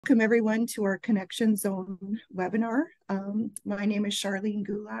Welcome everyone to our Connection Zone webinar. My name is Charlene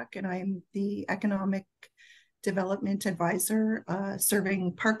Gulak and I'm the Economic Development Advisor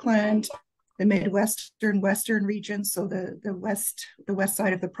serving Parkland, the Western region, so the west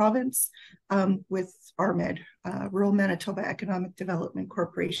side of the province with RMED, Rural Manitoba Economic Development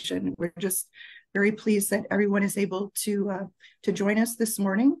Corporation. We're just very pleased that everyone is able to join us this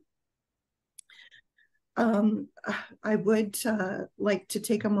morning. I would like to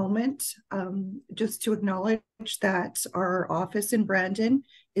take a moment just to acknowledge that our office in Brandon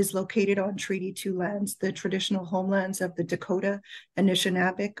is located on Treaty 2 lands, the traditional homelands of the Dakota,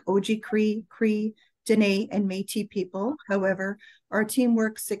 Anishinaabe, Oji-Cree, Cree, Dene, and Métis people. However, our team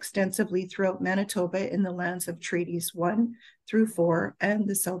works extensively throughout Manitoba in the lands of Treaties 1 through 4 and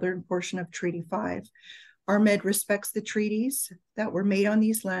the southern portion of Treaty 5. RMED respects the treaties that were made on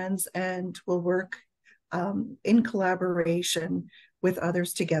these lands and will work in collaboration with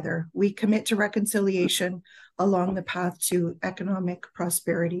others together. We commit to reconciliation along the path to economic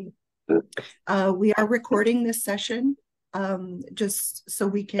prosperity. We are recording this session just so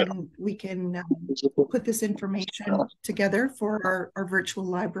we can put this information together for our virtual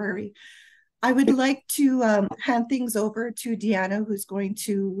library. I would like to hand things over to Deanna, who's going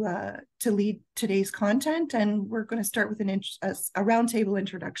to lead today's content, and we're going to start with a roundtable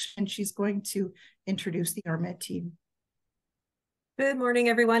introduction. She's going to introduce the RMED team. Good morning,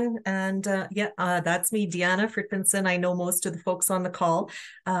 everyone. And that's me, Deanna Fridfinnson. I know most of the folks on the call.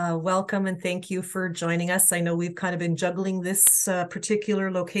 Welcome and thank you for joining us. I know we've kind of been juggling this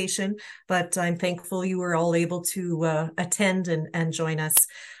particular location, but I'm thankful you were all able to attend and join us.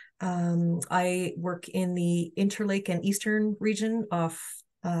 I work in the Interlake and Eastern region of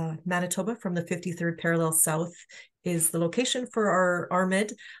Manitoba. From the 53rd parallel south is the location for our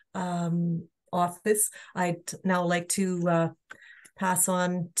RMED office. I'd now like to pass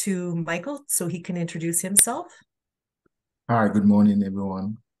on to Michael so he can introduce himself. Hi, good morning,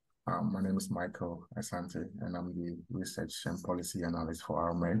 everyone. My name is Michael Asante, and I'm the Research and Policy Analyst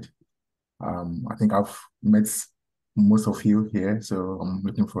for RMED. I think I've met most of you here, so I'm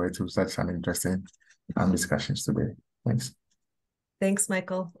looking forward to such an interesting discussions today. Thanks. Thanks,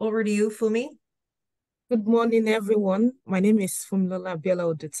 Michael. Over to you, Fumi. Good morning, everyone. My name is Fumlola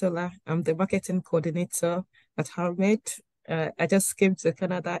Biela Odutola. I'm the marketing coordinator at RMED. I just came to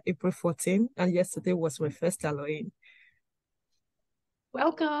Canada April 14, and yesterday was my first Halloween.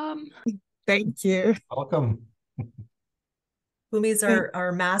 Welcome. Thank you. Welcome. Fumi's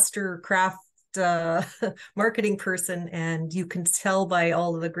our master craft marketing person, and you can tell by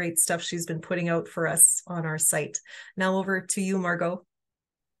all of the great stuff she's been putting out for us on our site. Now over to you, Margot.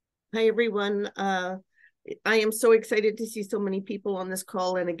 Hi, everyone. I am so excited to see so many people on this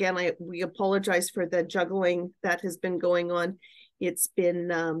call. And again, we apologize for the juggling that has been going on. It's been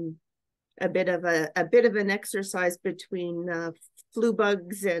a bit of an exercise between flu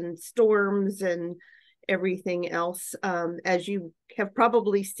bugs and storms and everything else. As you have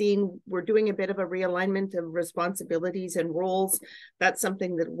probably seen, we're doing a bit of a realignment of responsibilities and roles. That's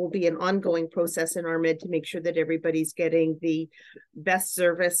something that will be an ongoing process in RMED to make sure that everybody's getting the best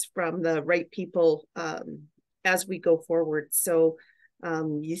service from the right people as we go forward. So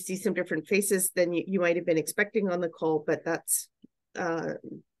you see some different faces than you might have been expecting on the call, but that's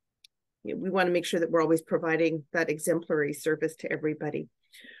we want to make sure that we're always providing that exemplary service to everybody.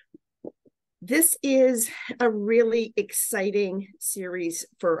 This is a really exciting series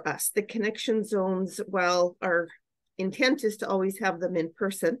for us. The connection zones, while our intent is to always have them in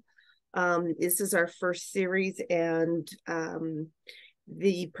person, this is our first series, and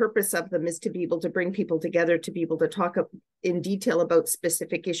the purpose of them is to be able to bring people together, to be able to talk in detail about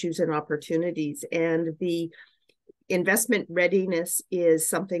specific issues and opportunities. And the investment readiness is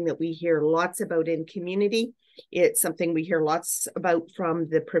something that we hear lots about in community. It's something we hear lots about from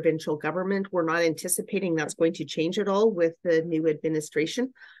the provincial government. We're not anticipating that's going to change at all with the new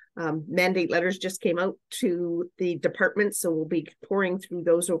administration. Mandate letters just came out to the department, so we'll be pouring through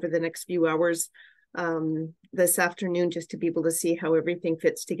those over the next few hours this afternoon, just to be able to see how everything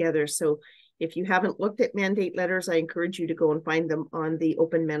fits together. So if you haven't looked at mandate letters, I encourage you to go and find them on the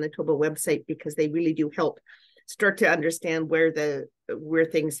Open Manitoba website, because they really do help start to understand where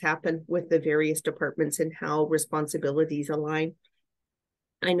things happen with the various departments and how responsibilities align.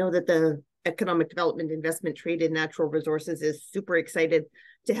 I know that the Economic Development, Investment, Trade, and Natural Resources is super excited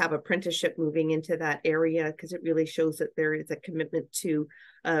to have apprenticeship moving into that area, because it really shows that there is a commitment to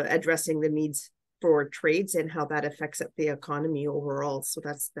addressing the needs for trades and how that affects up the economy overall. So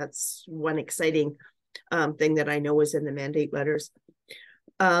that's one exciting thing that I know is in the mandate letters.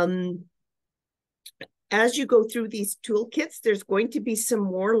 As you go through these toolkits, there's going to be some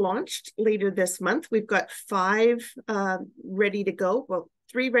more launched later this month. We've got 5 ready to go. Well,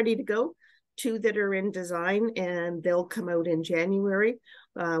 3 ready to go, 2 that are in design, and they'll come out in January.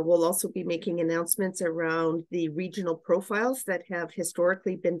 We'll also be making announcements around the regional profiles that have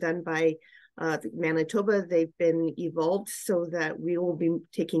historically been done by Manitoba. They've been evolved so that we will be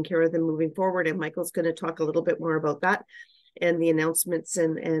taking care of them moving forward. And Michael's going to talk a little bit more about that and the announcements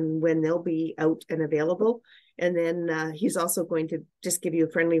and when they'll be out and available. And then he's also going to just give you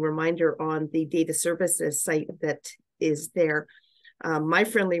a friendly reminder on the data services site that is there. My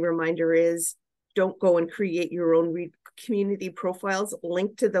friendly reminder is don't go and create your own community profiles.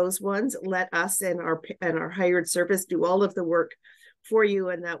 Link to those ones. Let us and our hired service do all of the work for you,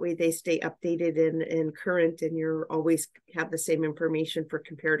 and that way they stay updated and current, and you're always have the same information for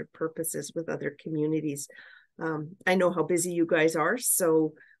comparative purposes with other communities. I know how busy you guys are,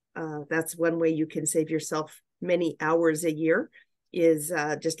 so that's one way you can save yourself many hours a year, is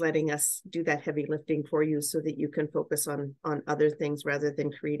just letting us do that heavy lifting for you so that you can focus on other things rather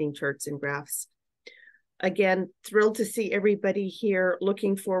than creating charts and graphs. Again, thrilled to see everybody here,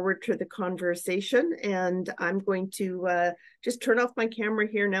 looking forward to the conversation. And I'm going to just turn off my camera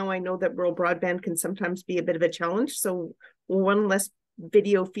here now. I know that rural broadband can sometimes be a bit of a challenge, so one less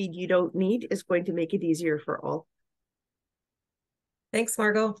video feed you don't need is going to make it easier for all. Thanks,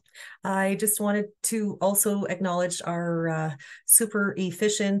 Margot. I just wanted to also acknowledge our super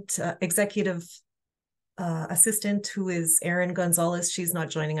efficient executive assistant, who is Erin Gonzalez. She's not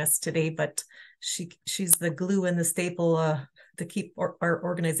joining us today, but she's the glue and the staple to keep our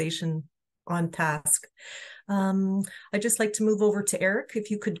organization on task. I'd just like to move over to Eric. If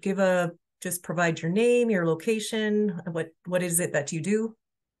you could just provide your name, your location, what is it that you do?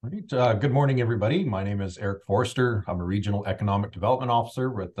 Right. Good morning, everybody. My name is Eric Forster. I'm a Regional Economic Development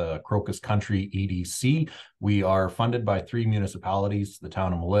Officer with the Crocus Country EDC. We are funded by 3 municipalities, the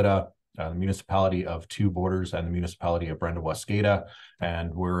town of Melita, the municipality of Two Borders, and the municipality of Brenda-Waskata.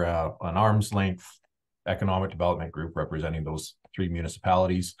 And we're an arm's length economic development group representing those 3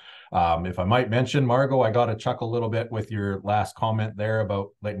 municipalities. If I might mention, Margot, I got to chuckle a little bit with your last comment there about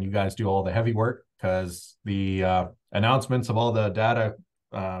letting you guys do all the heavy work, because the announcements of all the data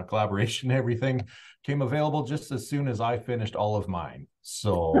collaboration and everything came available just as soon as I finished all of mine.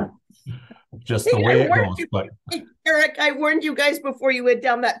 So just the way it goes. But Eric, I warned you guys before you went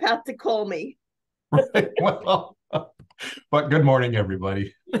down that path to call me. Right, well, but good morning,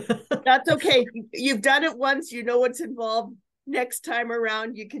 everybody. That's okay. You've done it once. You know what's involved. Next time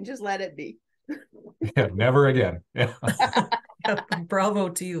around, you can just let it be. Yeah, never again. Yeah. Bravo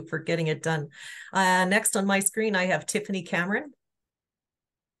to you for getting it done. Next on my screen, I have Tiffany Cameron.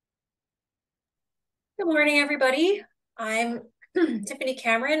 Good morning, everybody. I'm Tiffany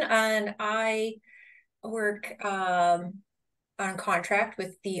Cameron, and I work on contract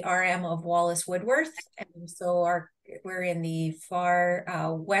with the RM of Wallace Woodworth. And so we're in the far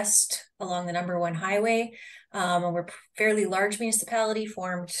west along the #1 highway. And we're a fairly large municipality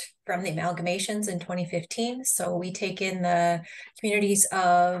formed from the amalgamations in 2015. So we take in the communities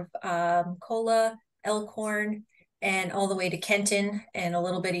of Kola, Elkhorn, and all the way to Kenton, and a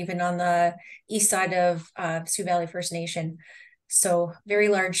little bit even on the east side of Sioux Valley First Nation. So very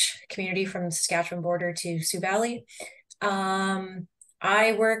large community from the Saskatchewan border to Sioux Valley.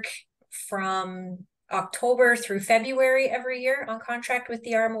 I work from October through February every year on contract with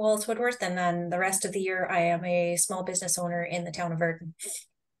the RM of Wallace Woodworth, and then the rest of the year I am a small business owner in the town of Virden.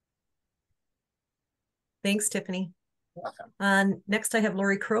 Thanks, Tiffany. You're welcome. Next I have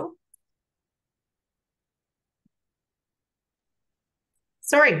Lori Crow.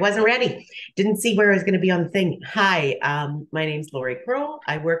 Sorry, wasn't ready. Didn't see where I was going to be on the thing. Hi, my name's Lori Kroll.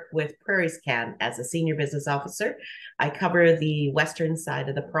 I work with Prairie Scan as a senior business officer. I cover the western side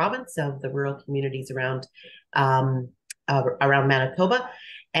of the province of the rural communities around Manitoba.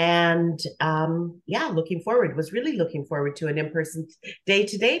 And yeah, was really looking forward to an in-person day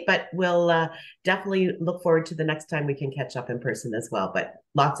today, but we'll definitely look forward to the next time we can catch up in person as well. But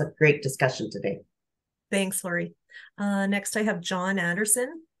lots of great discussion today. Thanks, Lori. Next, I have John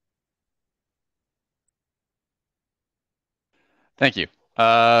Anderson. Thank you.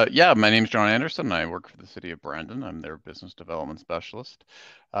 Yeah, my name is John Anderson. I work for the city of Brandon. I'm their business development specialist.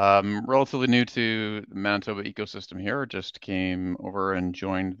 Relatively new to the Manitoba ecosystem here. Just came over and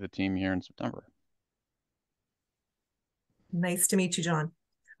joined the team here in September. Nice to meet you, John.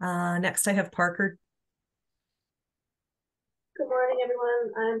 Next, I have Parker. Good morning,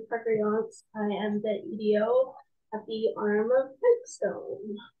 everyone. I'm Parker Yonts. I am the EDO at the RM of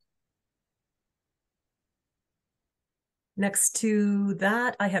Pipestone. Next to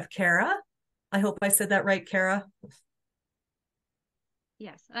that, I have Kara. I hope I said that right, Kara.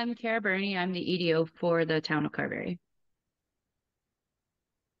 Yes, I'm Kara Burney. I'm the EDO for the town of Carberry.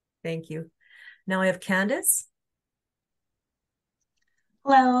 Thank you. Now I have Candace.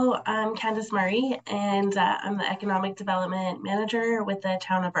 Hello, I'm Candace Murray, and I'm the Economic Development Manager with the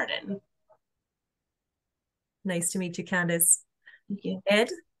town of Burden. Nice to meet you, Candace. Thank you. Ed?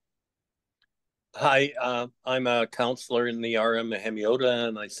 Hi, I'm a counselor in the RM of Hemiota,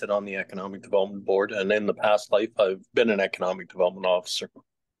 and I sit on the Economic Development Board. And in the past life, I've been an Economic Development Officer.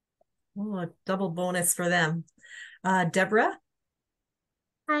 Oh, a double bonus for them. Deborah?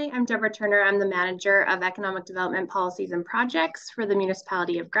 Hi, I'm Deborah Turner. I'm the Manager of Economic Development Policies and Projects for the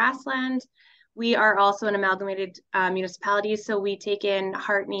Municipality of Grassland. We are also an amalgamated municipality, so we take in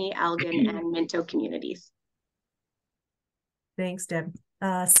Hartney, Elgin, and Minto communities. Thanks, Deb.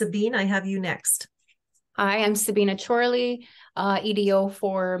 Sabine, I have you next. Hi, I'm Sabina Chorley, EDO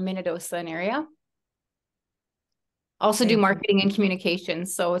for Minnedosa and area. Also do marketing and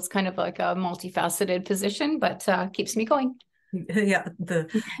communications, so it's kind of like a multifaceted position, but keeps me going. Yeah,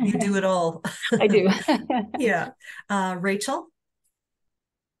 you do it all. I do. Yeah. Rachel?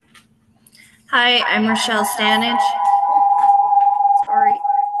 Hi, I'm Rochelle Stanage. Sorry.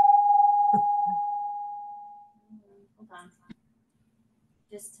 Hold on.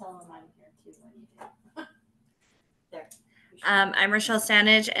 Just tell them I'm here too when you do. There. I'm Rochelle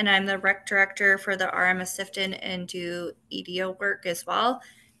Stanage, and I'm the rec director for the RM of Sifton and do EDO work as well.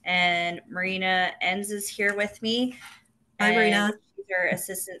 And Marina Enns is here with me. Hi, Marina. She's our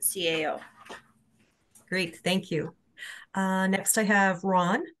assistant CAO. Great, thank you. Next I have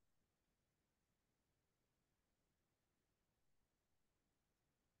Ron.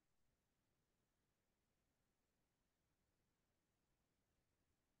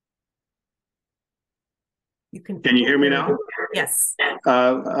 Can you hear me now? Yes.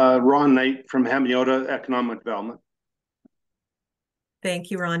 Ron Knight from Hemiota Economic Development.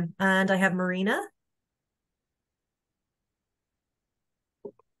 Thank you, Ron. And I have Marina.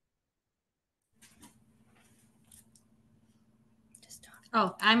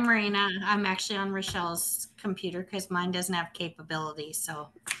 Oh, I'm Marina. I'm actually on Rochelle's computer because mine doesn't have capability. So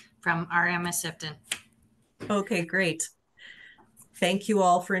from RM of Sifton. Okay, great. Thank you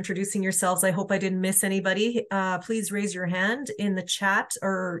all for introducing yourselves. I hope I didn't miss anybody. Please raise your hand in the chat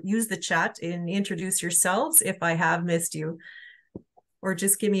or use the chat and introduce yourselves if I have missed you, or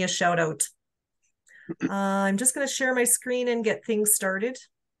just give me a shout out. I'm just going to share my screen and get things started.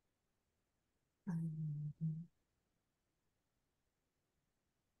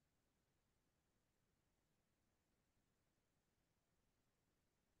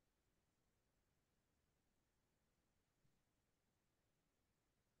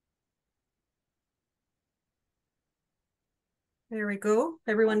 There we go.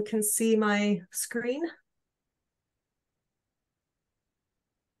 Everyone can see my screen.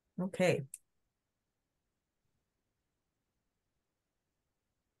 Okay.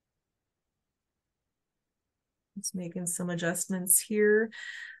 Just making some adjustments here.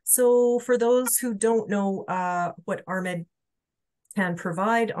 So for those who don't know what RMED can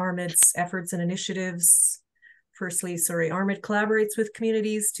provide, RMED's efforts and initiatives. Firstly, RMED collaborates with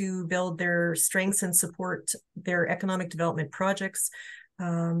communities to build their strengths and support their economic development projects.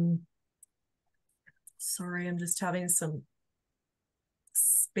 Sorry, I'm just having some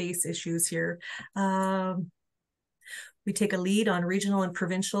space issues here. We take a lead on regional and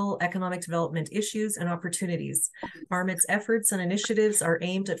provincial economic development issues and opportunities. RMED's efforts and initiatives are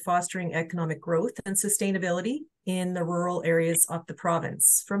aimed at fostering economic growth and sustainability in the rural areas of the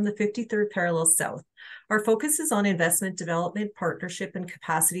province from the 53rd parallel south. Our focus is on investment development, partnership and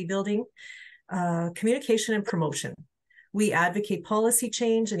capacity building, communication and promotion. We advocate policy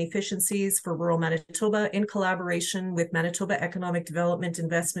change and efficiencies for rural Manitoba in collaboration with Manitoba Economic Development,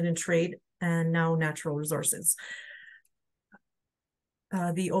 Investment and Trade, and now Natural Resources.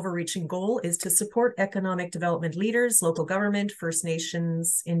 The overreaching goal is to support economic development leaders, local government, First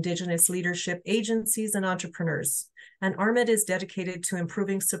Nations, Indigenous leadership agencies, and entrepreneurs. And RMED is dedicated to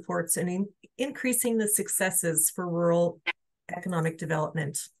improving supports and increasing the successes for rural economic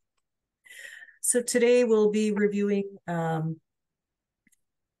development. So today we'll be reviewing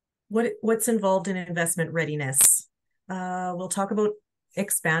what's involved in investment readiness. We'll talk about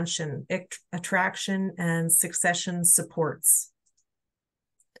expansion, attraction, and succession supports.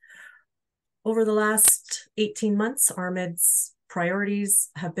 Over the last 18 months, RMED's priorities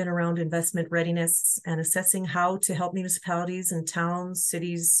have been around investment readiness and assessing how to help municipalities and towns,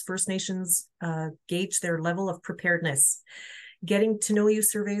 cities, First Nations gauge their level of preparedness. Getting to know you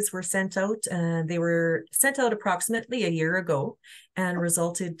surveys were sent out, and they were sent out approximately a year ago and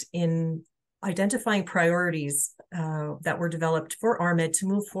resulted in identifying priorities that were developed for RMED to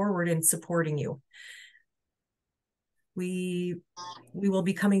move forward in supporting you. We will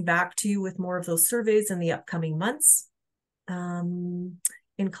be coming back to you with more of those surveys in the upcoming months.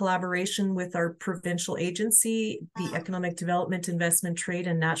 In collaboration with our provincial agency, the Economic Development, Investment, Trade,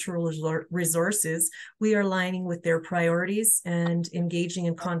 and Natural Resources, we are aligning with their priorities and engaging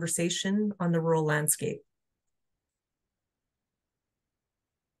in conversation on the rural landscape.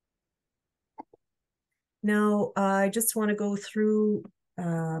 Now, I just want to go through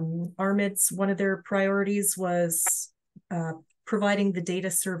RMED's, one of their priorities was providing the data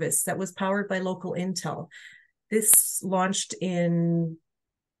service that was powered by local intel. This launched in,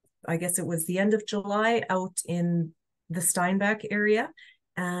 I guess it was the end of July, out in the Steinbach area.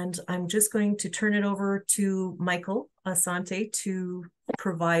 And I'm just going to turn it over to Michael Asante to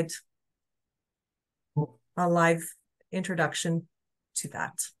provide a live introduction to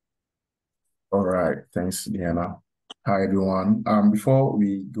that. All right, thanks, Deanna. Hi, everyone. Before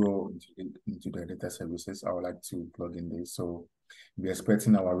we go into the data services, I would like to plug in this. So we're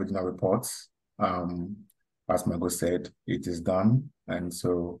expecting our regional reports. As Margot said, it is done, and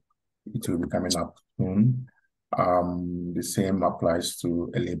so it will be coming up soon. The same applies to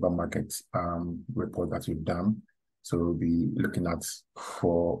a labor market report that we've done. So we'll be looking at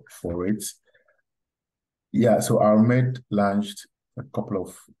for it. Yeah, so RMED launched a couple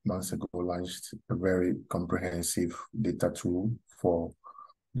of months ago, launched a very comprehensive data tool for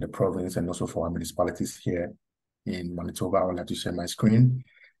the province and also for our municipalities here in Manitoba. I would like to share my screen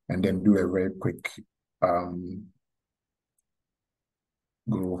and then do a very quick go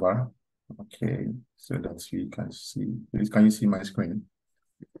over. Okay, so that you can see. Please, can you see my screen?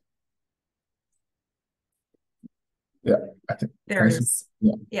 Yeah, I think there it is.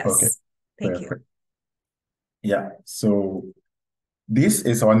 Yeah. Yes. Okay. Thank you. Yeah. So this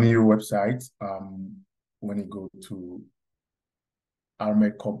is our new website. When you go to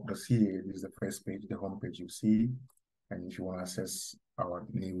rmedcorp.ca, this is the first page, the homepage you see. And if you want to access our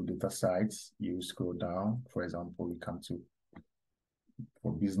new data sites, you scroll down. For example, you come to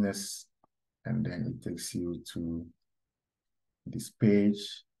for business, and then it takes you to this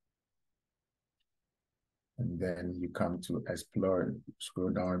page. And then you come to explore,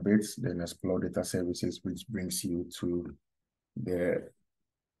 scroll down a bit, then explore data services, which brings you to the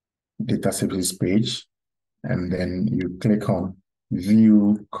data services page. And then you click on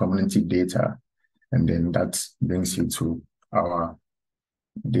view community data. And then that brings you to our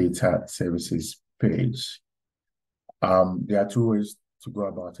data services page. There are two ways to go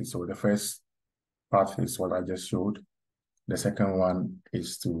about it. So the first part is what I just showed. The second one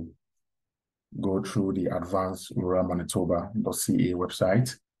is to go through the advanced rural Manitoba.ca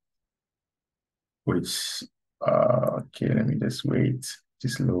website, which, okay, let me just wait,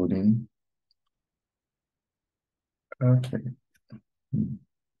 just loading. Okay.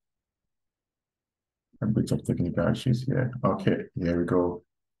 A bit of technical issues here. Okay, here we go.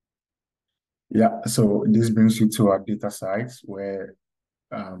 Yeah, so this brings you to our data sites where,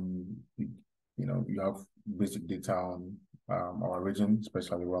 you have basic data on our region,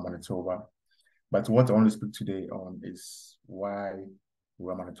 especially rural Manitoba. But what I want to speak today on is why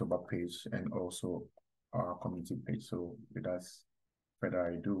rural Manitoba page and also our community page. So without further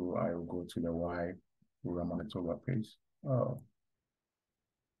ado, I will go to the why rural Manitoba page. Oh,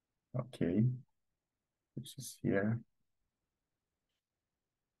 okay, which is here.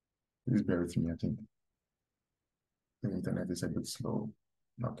 Please bear with me, I think the internet is a bit slow.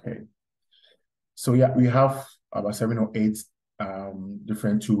 Okay. So yeah, we have about 7 or 8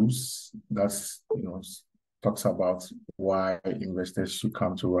 different tools that's, talks about why investors should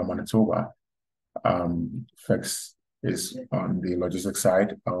come to rural Manitoba. First is on the logistics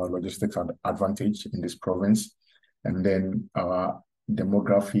side, our logistics advantage in this province. And then our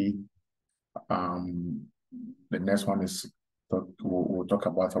demography. The next one is we'll talk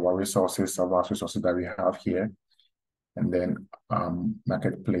about our resources, our vast resources that we have here. And then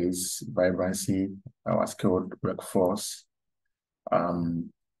marketplace, vibrancy, our skilled workforce,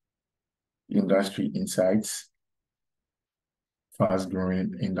 industry insights,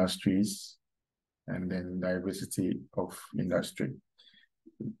 fast-growing industries, and then diversity of industry.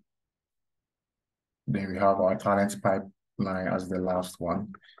 Then we have our talent pipeline as the last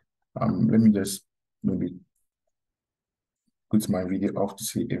one. Let me just maybe put my video off to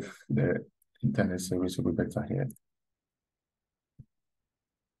see if the internet service will be better here.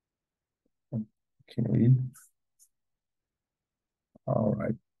 Okay. All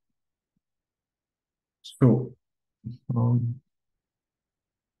right. So,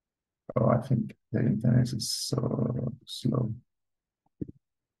 I think the internet is so slow.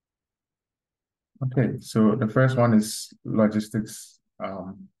 Okay, so the first one is logistics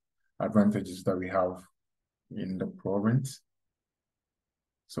advantages that we have in the province.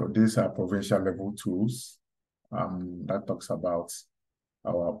 So these are provincial level tools that talks about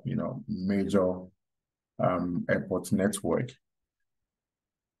our major airport network,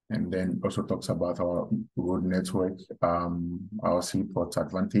 and then also talks about our road network, our seaport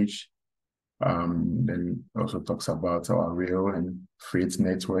advantage. Then also talks about our rail and freight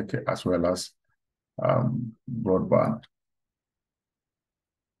network, as well as broadband.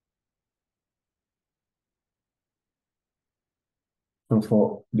 So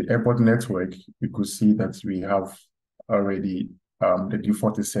for the airport network, you could see that we have already the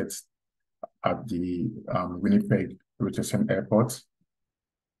default is set at the Winnipeg Richardson Airport.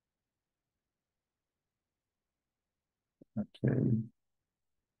 Okay.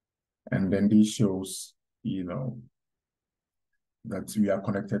 And then this shows, that we are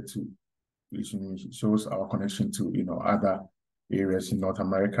connected to, it shows our connection to, other areas in North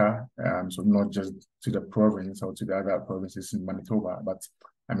America. So not just to the province or to the other provinces in Manitoba, but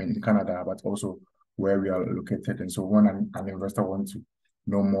in Canada, but also where we are located. And so when an investor wants to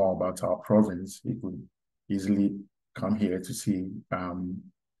know more about our province, he could easily come here to see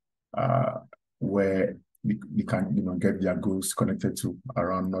where they can get their goods connected to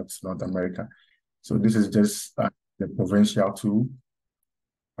around North America. So this is just the provincial tool,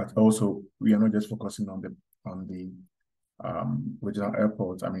 but also we are not just focusing on the regional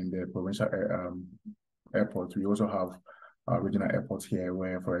airports. The provincial airports. We also have regional airports here,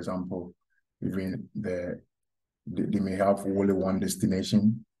 where, for example, even they may have only one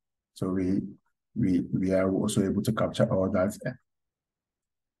destination. So we are also able to capture all that.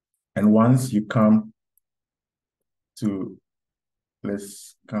 And once you come to,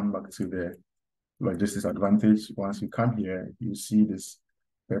 let's come back to the logistics advantage. Once you come here, you see this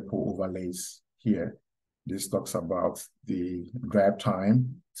purple overlays here. This talks about the drive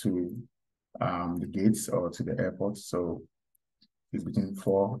time to the gates or to the airport. So it's between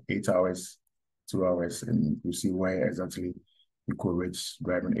 8 hours, 2 hours, and you see where exactly you could reach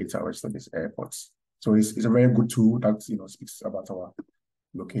driving 8 hours to these airports. So it's a very good tool that speaks about our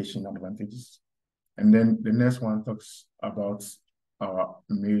location advantages. And then the next one talks about our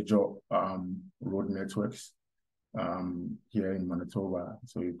major road networks here in Manitoba.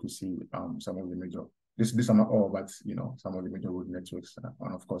 So you could see some of the major, these are not all, but some of the major road networks.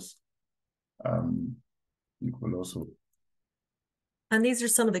 And of course, you could also. And these are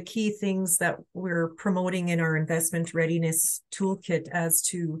some of the key things that we're promoting in our investment readiness toolkit as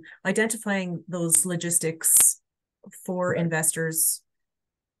to identifying those logistics for investors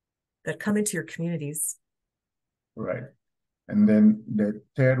that come into your communities. Right. And then the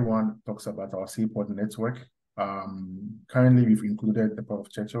third one talks about our seaport network. Currently, we've included the Port of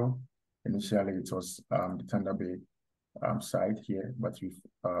Churchill. Initially, it was the Thunder Bay site here, but we've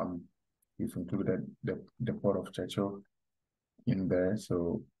included the Port of Churchill in there.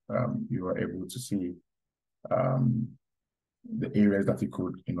 So you are able to see the areas that you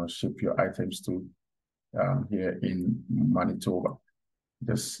could ship your items to here in Manitoba.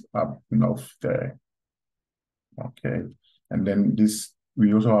 Just up north there. Okay. And then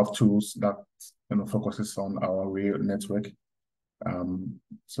we also have tools that focuses on our rail network.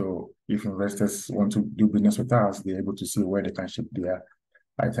 So if investors want to do business with us, they're able to see where they can ship their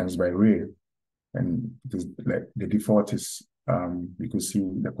items by rail. And the default is you could see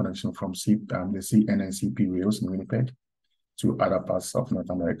the connection from the CN and CP rails in Winnipeg to other parts of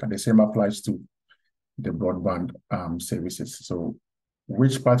North America. The same applies to the broadband services. So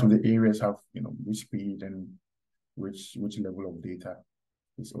which part of the areas have which speed and which level of data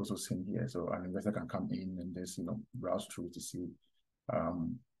is also seen here. So an investor can come in and just browse through to see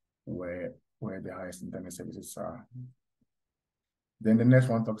where the highest internet services are. Then the next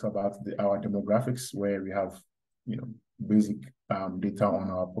one talks about our demographics, where we have basic data on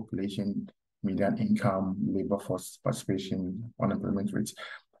our population, median income, labor force participation, unemployment rates.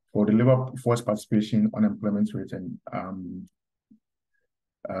 For the labor force participation, unemployment rate, and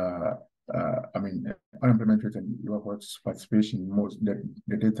unemployment rate and labor force participation,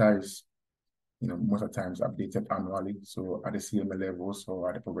 the data is most of the times updated annually, so at the CMA levels or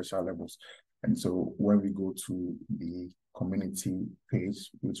at the provincial levels. And so when we go to the community page,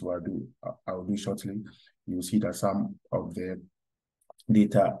 which I'll do shortly, you'll see that some of the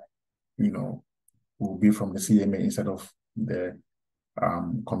data, will be from the CMA instead of the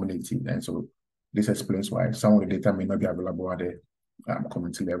community. And so this explains why some of the data may not be available at the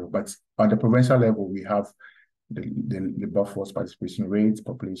community level. But at the provincial level, we have the labor force participation rate,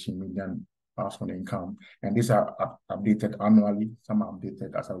 population median household income. And these are updated annually. Some are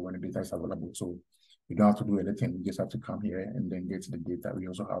updated as when the data is available. So you don't have to do anything. You just have to come here and then get the data. We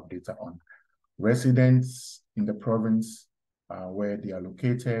also have data on residents in the province, where they are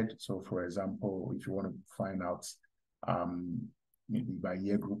located. So for example, if you want to find out maybe by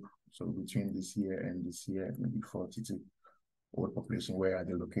year group, so between this year and this year, maybe 42 old population, where are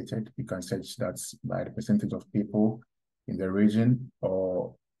they located? You can search that by the percentage of people in the region,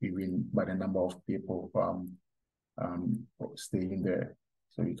 or even by the number of people staying there.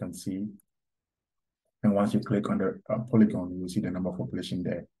 So you can see. And once you click on the polygon, you will see the number of population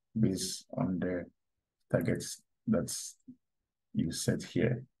there based on the targets that's you set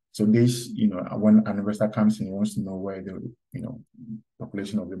here. So this, when an investor comes in, he wants to know where the,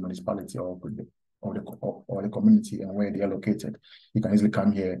 population of the municipality or the community and where they are located. You can easily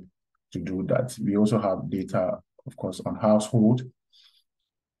come here to do that. We also have data, of course, on household.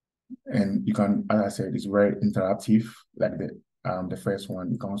 And you can, as I said, it's very interactive. Like the first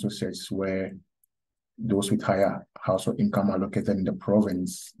one, you can also search where those with higher household income are located in the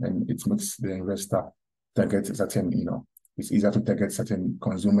province, and it makes the investor target certain, it's easier to target certain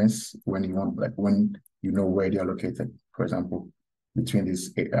consumers when you want, like when you know where they are located. For example, between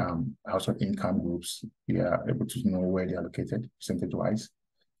these household income groups, you are able to know where they are located percentage-wise.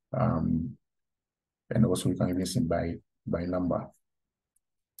 And also you can even see by number.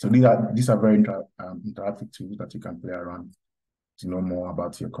 So these are very interactive tools that you can play around to know more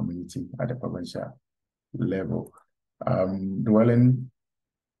about your community at the provincial level. Dwelling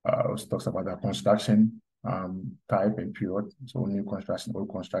talks about the construction type and period. So new construction, old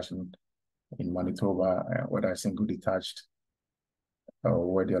construction in Manitoba, whether single detached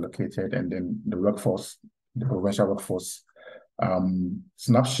or where they are located, and then the workforce, the provincial workforce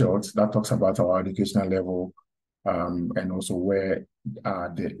snapshots that talks about our educational level, and also where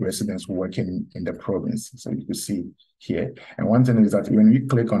the residents working in the province. So you can see here. And one thing is that when we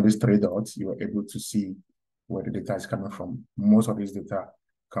click on these three dots, you are able to see where the data is coming from. Most of this data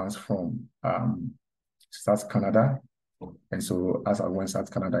comes from Stats Canada. And so when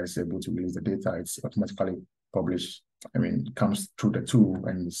Stats Canada is able to release the data, it's automatically published. It comes through the tool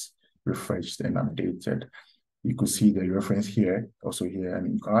and is refreshed and updated. You could see the reference here, also here,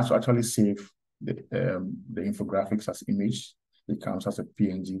 and you can also actually save the infographics as image. It comes as a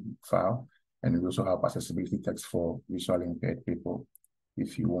PNG file, and we also have accessibility text for visually impaired people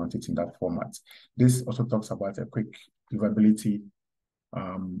if you want it in that format. This also talks about a quick livability,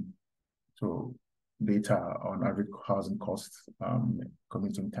 so data on average housing costs,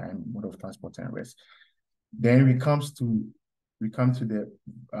 commuting time, mode of transport, and rest. Then we come to the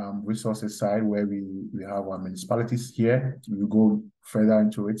resources side, where we have our municipalities here. We'll go further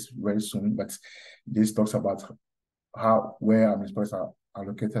into it very soon, but this talks about where our municipalities are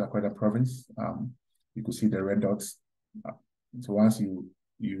located across the province. You can see the red dots. So once you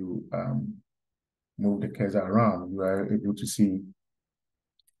move the cursor around, you are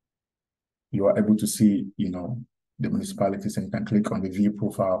able to see the municipalities, and you can click on the view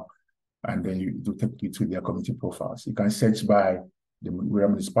profile, and then it will take you to their community profiles. You can search by the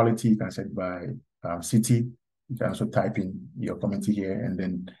municipality, you can search by city. You can also type in your community here, and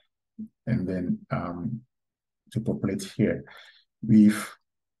then to populate here. We've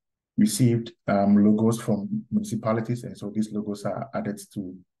received logos from municipalities, and so these logos are added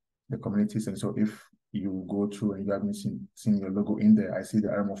to the communities. And so if you go through and you haven't seen your logo in there, I see the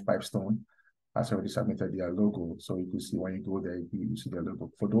RM of Pipestone has already submitted their logo. So you can see when you go there, you see their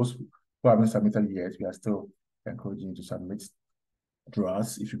logo. For those who haven't submitted yet, we are still encouraging you to submit through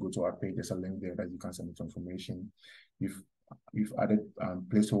us. If you go to our page, there's a link there that you can submit information. We've added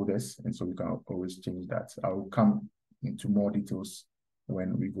placeholders, and so we can always change that. I will come into more details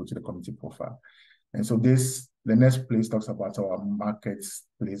when we go to the community profile. And so the next place talks about our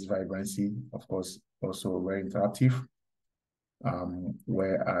marketplace vibrancy, of course, also very interactive.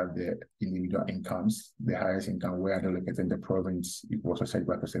 Where are the individual incomes, the highest income, where are they located in the province? You can also check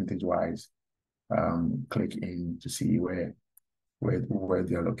by percentage-wise. Click in to see where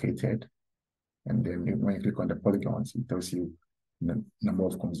they are located. And then when you click on the polygons, it tells you the number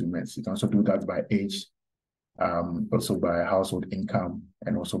of consumers. You can also do that by age, also by household income,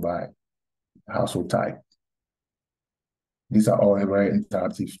 and also by household type. These are all very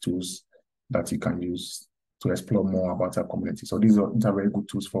interactive tools that you can use to explore more about our community. So these are very good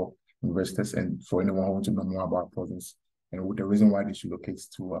tools for investors and for anyone who wants to know more about our province and the reason why they should locate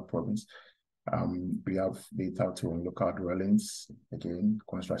to our province. We have data to local dwellings, again,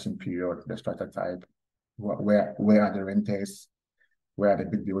 construction period, the strata type, where are the renters, where are the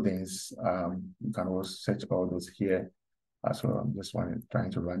big buildings. You can also search all those here. So I'm just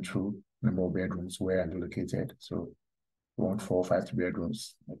trying to run through number of bedrooms, where are they located? So we want 4 or 5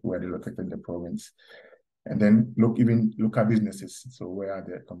 bedrooms, where they're located in the province. And then look at businesses. So where are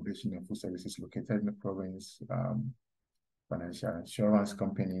the accommodation and food services located in the province? Financial insurance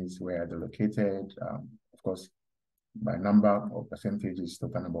companies, where they're located. Of course, by number or percentages,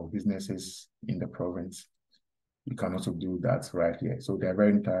 total number of businesses in the province. You can also do that right here. So they're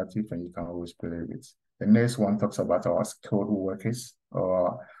very interactive and you can always play with it. The next one talks about our skilled workers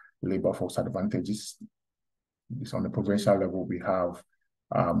or labor force advantages. It's on the provincial level, we have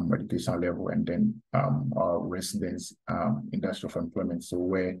education level, and then our residents, industry of employment. So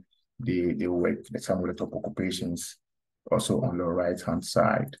where they work, some of the top occupations, also on the right-hand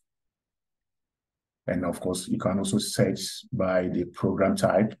side. And of course, you can also search by the program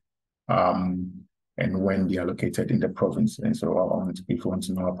type and when they are located in the province. And so if you want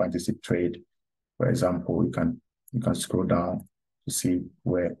to know apprenticeship trade, for example, you can scroll down to see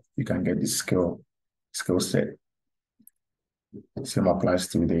where you can get this skill set. Same applies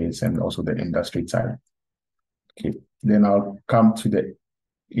to this and also the industry type. Okay, then I'll come to the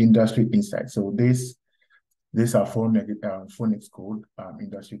industry insight. So these are phonics code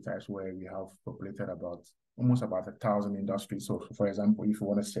industry types, where we have populated almost about 1,000 industries. So for example, if you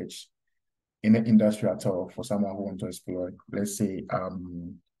want to search in an industry at all for someone who wants to explore, let's say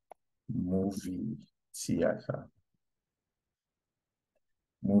movie theater.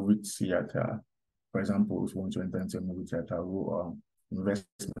 For example, if you want to enter into a movie theater or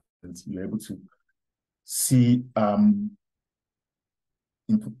investment, you're able to see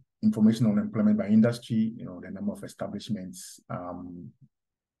information on employment by industry, the number of establishments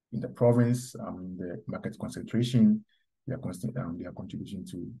in the province, the market concentration, their contribution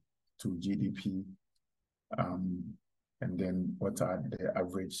to GDP, and then what are the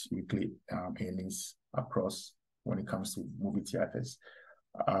average weekly earnings across when it comes to movie theaters.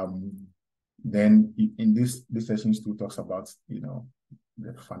 Then in this session, Stu talks about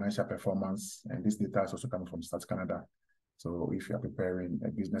the financial performance, and this data is also coming from Stats Canada. So if you are preparing a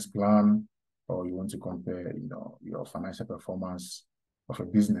business plan or you want to compare your financial performance of a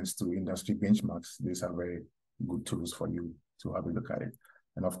business to industry benchmarks, these are very good tools for you to have a look at it.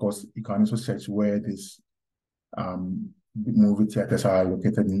 And of course, you can also search where these movie theaters are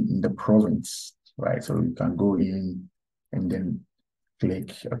located in the province, right? So you can go in and then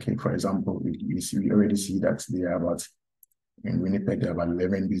click, okay, for example, we already see that there are in Winnipeg, there are about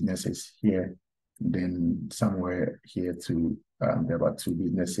 11 businesses here. Then somewhere here to there are about 2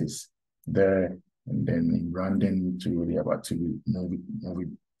 businesses there. And then in Brandon too, there are about 2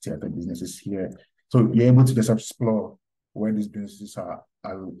 movie theater businesses here. So you're able to just explore where these businesses are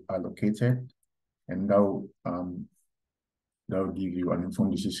located, and that will give you an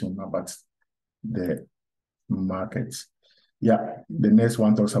informed decision about the market. Yeah, the next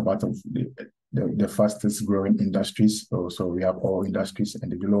one talks about the fastest growing industries. So we have all industries,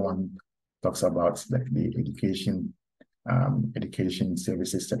 and the below one talks about like the education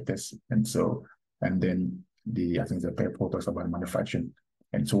services sectors, and then I think the paper talks about manufacturing.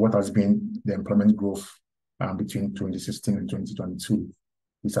 And so what has been the employment growth between 2016 and 2022?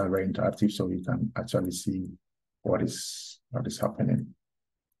 These are very interactive, so you can actually see what is happening.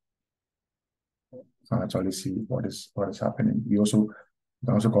 You can actually see what is happening. We can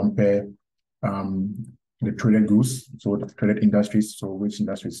also compare the traded goods, so the traded industries. So which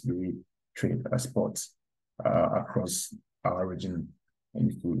industries do we trade exports across our region?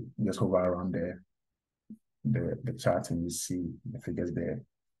 And you could just hover around the chart and you see the figures there.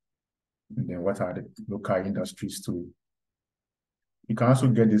 And then what are the local industries too? You can also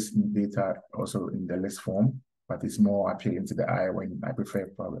get this data also in the list form, but it's more appealing to the eye when I prefer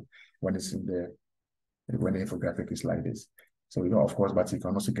probably when it's when the infographic is like this. So of course, but you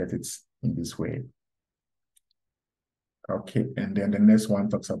can also get it in this way. Okay, and then the next one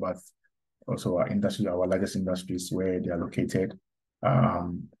talks about also our industry, our largest industries, where they are located.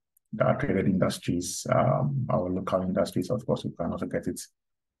 The traded industries, our local industries. Of course, you can also get it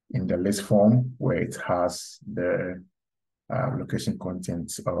in the list form where it has the location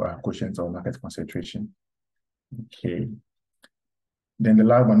contents or quotient or market concentration. Okay. Then the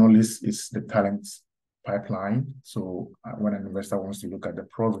last but not least is the talent pipeline. So when an investor wants to look at the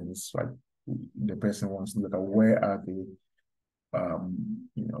province, right, the person wants to look at where are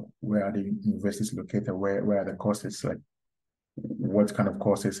the universities located, where are the courses, like what kind of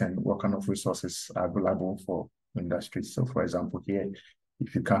courses and what kind of resources are available for industries. So for example, here,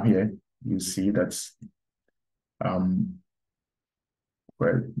 if you come here, you see that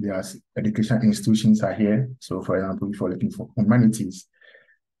where there's education institutions are here. So for example, if you're looking for humanities,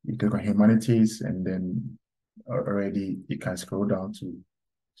 you click on humanities, and then already you can scroll down to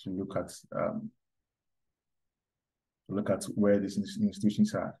look at where these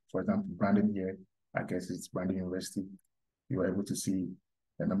institutions are. For example, Brandon here, I guess it's Brandon University. You are able to see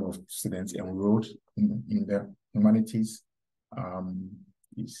the number of students enrolled in the humanities.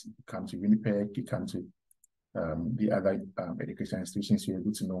 You come to Winnipeg, you come to the other education institutions, you're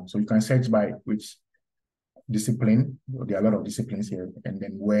able to know. So you can search by which discipline. There are a lot of disciplines here, and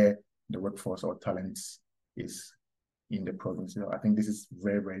then where the workforce or talents is in the province. So I think this is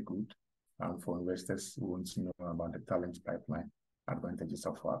very, very good for investors who want to know about the talent pipeline advantages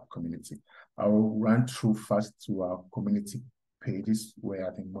of our community. I will run through first to our community pages, where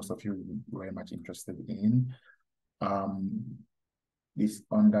I think most of you are very much interested in. Is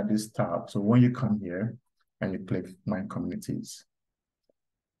under this tab. So when you come here and you click My Communities,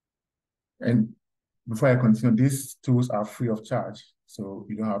 and before I continue, these tools are free of charge, so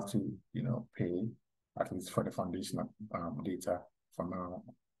you don't have to, pay, at least for the foundational data. For now,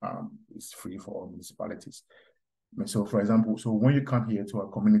 it's free for all municipalities. So, for example, so when you come here to our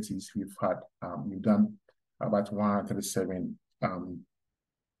communities, we've done about 137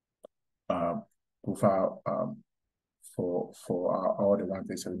 profile for all the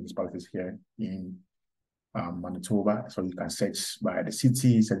 137 municipalities here in Manitoba. So you can search by the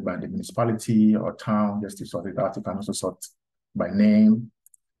city, search by the municipality or town, just to sort it out. You can also sort by name,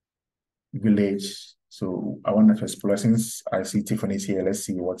 village. So I want to explore, since I see Tiffany's here, let's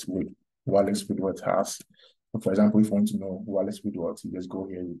see what Wallace Woodworth has. So for example, if you want to know Wallace Woodworth, you just go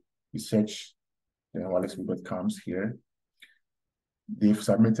here, you search, then Wallace Woodworth comes here. They've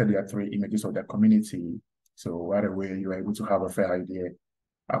submitted their 3 images of their community. So right away, you're able to have a fair idea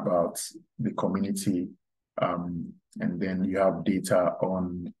about the community. And then you have data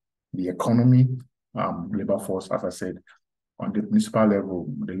on the economy, labor force. As I said, on the municipal level,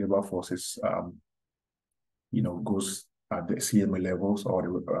 the labor force is, goes at the CMA levels or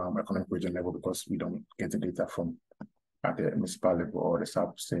the economic region level, because we don't get the data from at the municipal level or the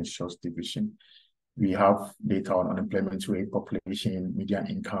sub-census division. We have data on unemployment rate, population, median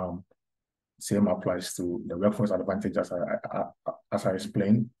income. Same applies to the workforce advantage, as I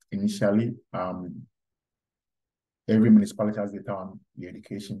explained initially. Every municipality has data on the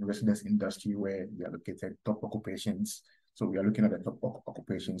education, residence industry, where they are located, top occupations. So we are looking at the top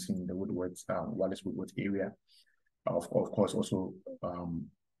occupations in the Wallace Woodworth area. Of course, also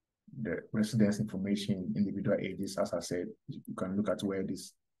the residence information, individual ages. As I said, you can look at where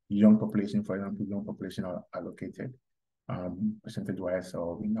this young population, for example, young population are located, percentage-wise,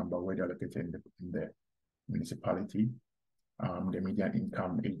 or number where they're located in the municipality. The median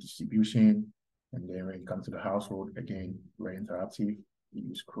income, age distribution, and then when it comes to the household, again, very interactive.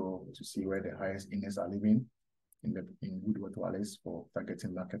 You scroll to see where the highest earners are living in Woodworth Wallace for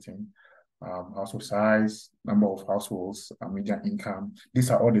targeting marketing. Household size, number of households, median income.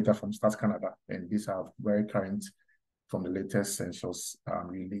 These are all data from Stats Canada, and these are very current from the latest census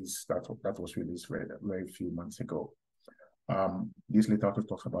release that was released very few months ago. This later also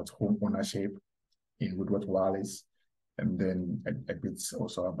talks about home ownership in Woodworth Wallace, and then a bit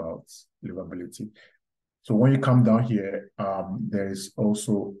also about livability. So when you come down here, there is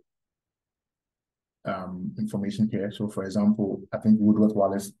also information here. So for example, I think Woodworth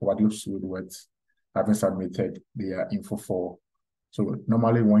Woodworth haven't submitted their info for. So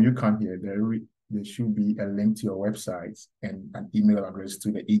normally when you come here, there should be a link to your website and an email address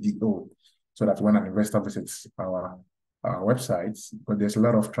to the EDO, so that when an investor visits our websites, but there's a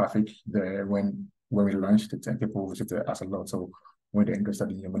lot of traffic there when we launched it, and people visit it as a lot. So when they're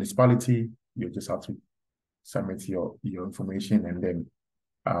interested in your municipality, you just have to submit your information, and then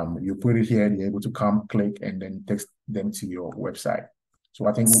you put it here, you're able to come, click, and then text them to your website. So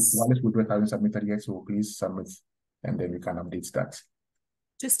I think Wallace Woodworth hasn't submitted yet, so please submit, and then we can update that.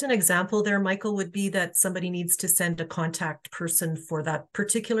 Just an example there, Michael, would be that somebody needs to send a contact person for that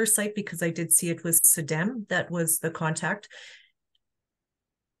particular site, because I did see it was SEDEM that was the contact.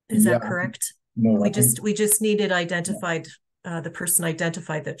 Is that correct? No, we just needed identified, the person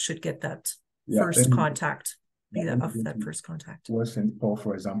identified that should get that first contact. That first contact. Was St. Paul,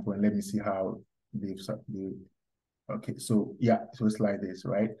 for example, and let me see how they've okay, so so it's like this,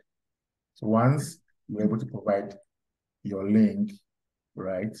 right? So once you're able to provide your link,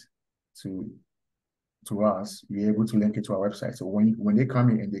 right, to us, we're able to link it to our website. So when they come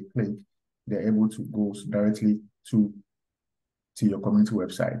in and they click, they're able to go directly to your community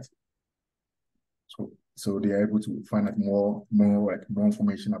website. So they're able to find out more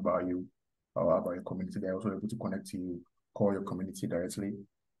information about you or about your community. They're also able to connect to you, call your community directly,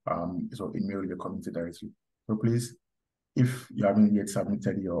 so email your community directly. So please, if you haven't yet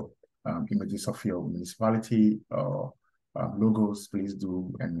submitted your images of your municipality or logos, please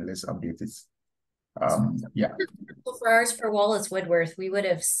do, and let's update it. Yeah. Well, for ours, for Wallace Woodworth, we would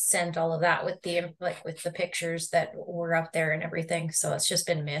have sent all of that with the pictures that were up there and everything. So it's just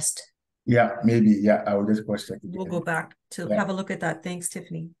been missed. Yeah, maybe. Yeah, I will just cross-check again. We'll go back to have a look at that. Thanks,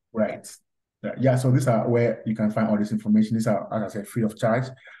 Tiffany. Right. Yeah, so these are where you can find all this information. These are, as I said, free of charge.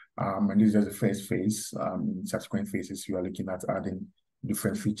 And this is just the first phase. In subsequent phases, you are looking at adding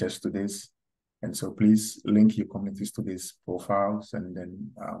different features to this. And so please link your communities to these profiles and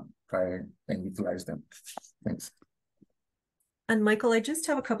then try and utilize them. Thanks. And Michael, I just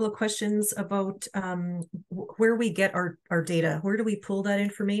have a couple of questions about where we get our data. Where do we pull that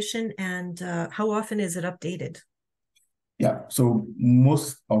information, and how often is it updated? Yeah, so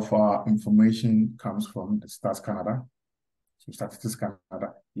most of our information comes from the Stats Canada. So Statistics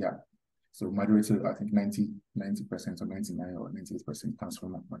Canada, yeah. So majority, I think 90% or 99 or 98% comes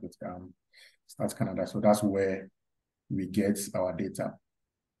from Stats Canada. So that's where we get our data.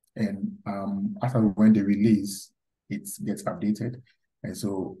 And after when they release, it gets updated. And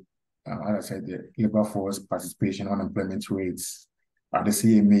so, as I said, the labor force participation, unemployment rates at the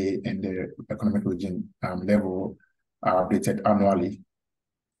CMA and the economic region level are updated annually.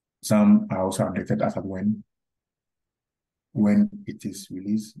 Some are also updated after when it is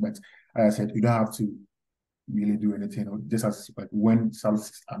released. But as I said, you don't have to really do anything. Just as like when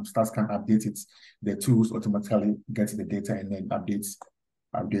Stats can update it, the tools automatically get the data and then updates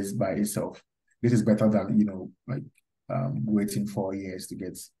by itself. This is better than waiting 4 years to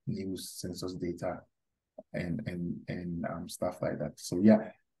get new census data and stuff like that. So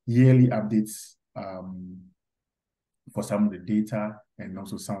yeah, yearly updates for some of the data, and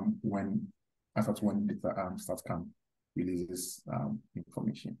also some when data Stats can releases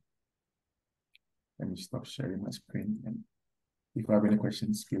information. Let me stop sharing my screen, and if you have any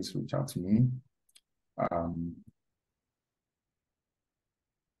questions, please reach out to me.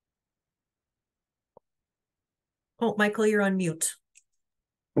 Oh, Michael, you're on mute.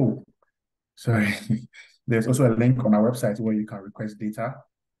 Oh, sorry. There's also a link on our website where you can request data.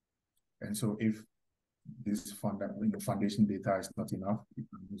 And so if this foundation data is not enough, you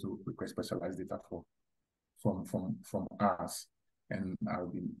can also request specialized data from us, and I'll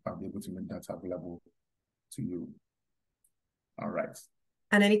be able to make that available to you. All right.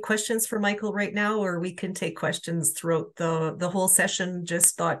 And any questions for Michael right now, or we can take questions throughout the whole session?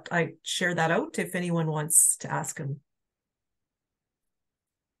 Just thought I'd share that out if anyone wants to ask him.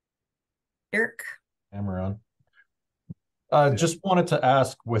 Eric? Amaran. Just wanted to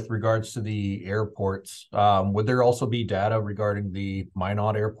ask with regards to the airports, would there also be data regarding the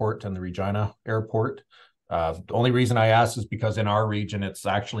Minot Airport and the Regina Airport? The only reason I ask is because in our region, it's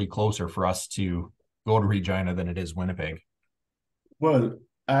actually closer for us to go to Regina than it is Winnipeg. Well,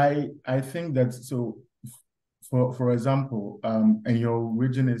 I think that, so for example, and your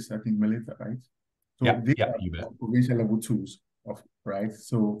region is, I think, Melita, right? So yeah, you bet. Provincial level tools, right?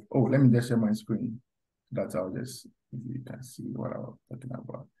 So, let me just share my screen. That's how you can see what I'm talking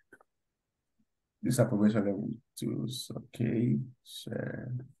about. These are provincial level tools. Okay,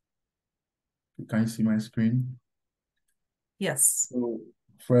 share. Can you see my screen? Yes. So,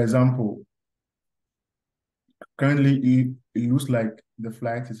 for example, currently it looks like the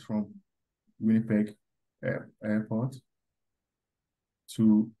flight is from Winnipeg Airport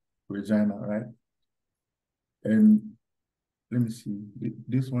to Regina, right? And let me see.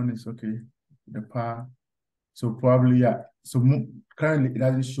 This one is okay. The power. So probably, yeah. So currently it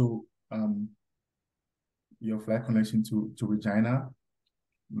doesn't show your flight connection to Regina.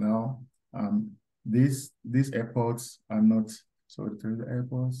 Now, these airports are not, so the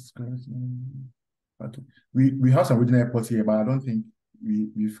airports. Okay. We have some regional airports here, but I don't think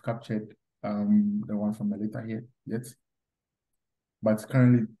we've captured the one from Melita here yet. But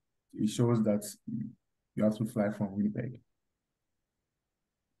currently it shows that you have to fly from Winnipeg.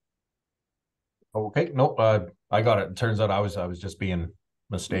 Okay, nope, I got it. It turns out I was just being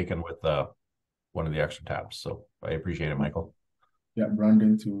mistaken with one of the extra tabs. So I appreciate it, Michael. Yeah,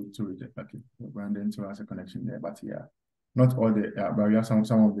 Brandon to Brandon to has a connection there, but yeah, not all the but we have some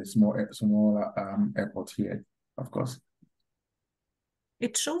of the smaller airports here, of course.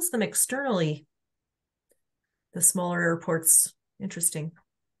 It shows them externally. The smaller airports. Interesting.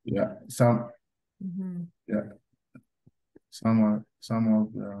 Yeah, some. Yeah, some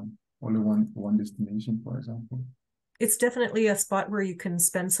of only one destination, for example. It's definitely a spot where you can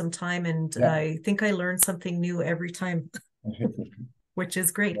spend some time, and yeah. I think I learn something new every time, which is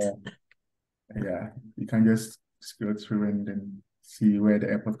great. Yeah, you can just scroll through and then see where the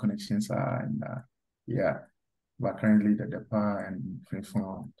airport connections are, and yeah, but currently the depot and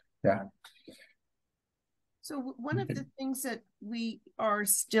Fridfinnson, yeah. So one of the things that we are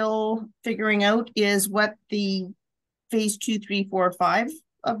still figuring out is what the phase 2, 3, 4, 5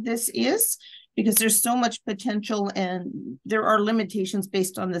 of this is, because there's so much potential and there are limitations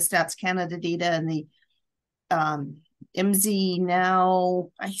based on the Stats Canada data and the MZ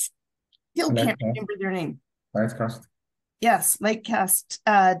now. I still can't remember their name. Lightcast. Yes, Lightcast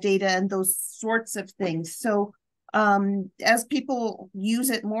data and those sorts of things. So as people use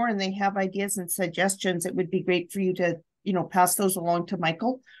it more and they have ideas and suggestions, it would be great for you to, pass those along to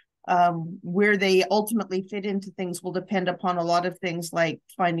Michael. Where they ultimately fit into things will depend upon a lot of things like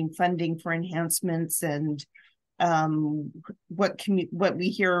finding funding for enhancements and what we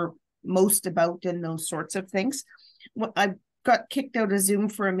hear most about and those sorts of things. I got kicked out of Zoom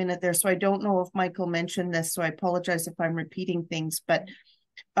for a minute there, so I don't know if Michael mentioned this, so I apologize if I'm repeating things, but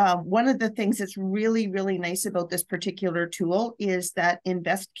one of the things that's really, really nice about this particular tool is that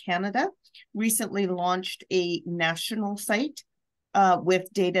Invest Canada recently launched a national site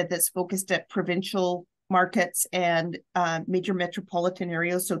with data that's focused at provincial markets and major metropolitan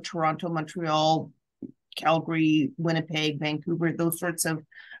areas, so Toronto, Montreal, Calgary, Winnipeg, Vancouver, those sorts of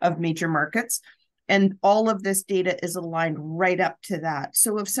major markets. And all of this data is aligned right up to that.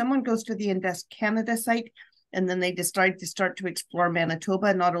 So if someone goes to the Invest Canada site and then they decide to start to explore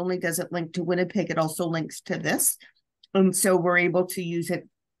Manitoba, not only does it link to Winnipeg, it also links to this. And so we're able to use it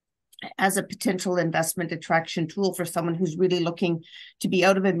as a potential investment attraction tool for someone who's really looking to be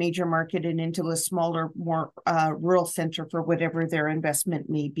out of a major market and into a smaller, more rural center for whatever their investment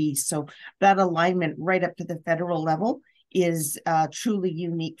may be. So that alignment right up to the federal level is truly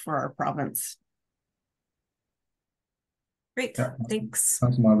unique for our province. Great, thanks.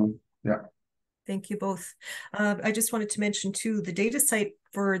 Thanks, Malu. Yeah. Thank you both. I just wanted to mention too, the data site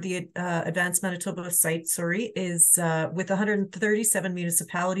for the Advanced Manitoba site, is with 137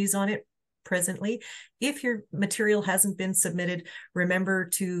 municipalities on it presently. If your material hasn't been submitted, remember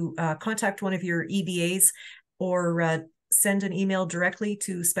to contact one of your EBAs or send an email directly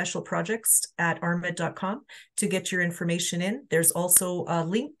to specialprojects@rmed.com to get your information in. There's also a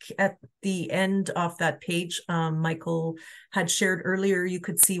link at the end of that page Michael had shared earlier. You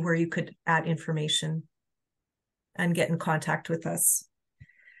could see where you could add information and get in contact with us.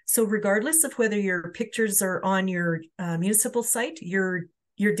 So regardless of whether your pictures are on your municipal site, your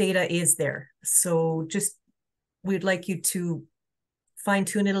data is there. So just, we'd like you to fine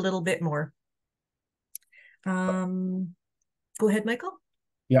tune it a little bit more. Go ahead, Michael.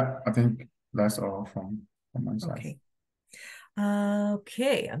 Yeah, I think that's all from my side. Okay.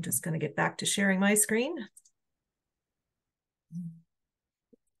 Okay, I'm just going to get back to sharing my screen.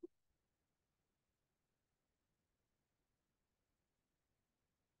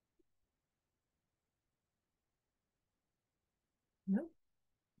 No.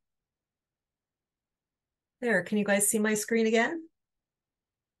 There, can you guys see my screen again?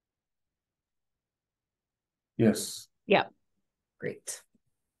 Yes. Yeah. Great.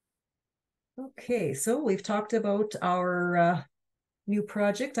 Okay, so we've talked about our new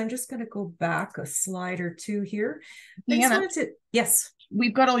project. I'm just going to go back a slide or two here. Deanna, yes.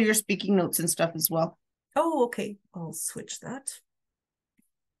 We've got all your speaking notes and stuff as well. Oh, okay. I'll switch that.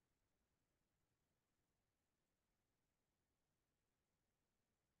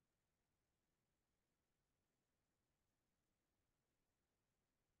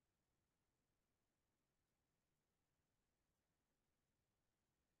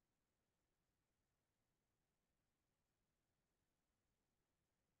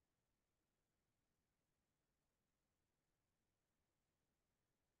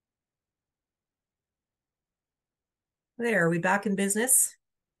 There, are we back in business?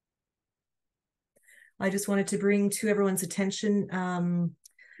 I just wanted to bring to everyone's attention,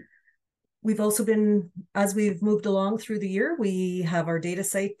 we've also been, as we've moved along through the year, we have our data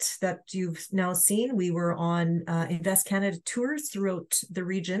site that you've now seen. We were on Invest Canada tours throughout the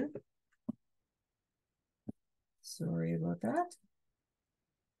region. Sorry about that.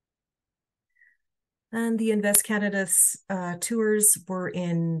 And the Invest Canada tours were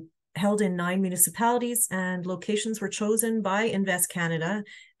held in 9 municipalities, and locations were chosen by Invest Canada.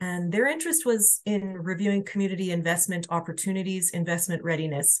 And their interest was in reviewing community investment opportunities, investment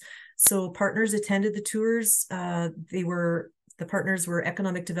readiness. So partners attended the tours. The partners were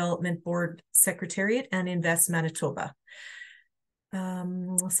Economic Development Board Secretariat and Invest Manitoba.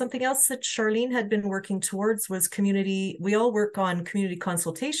 Something else that Charlene had been working towards was community. We all work on community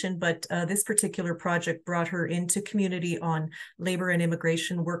consultation, but this particular project brought her into community on labor and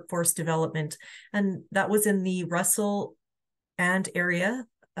immigration workforce development. And that was in the Russell and area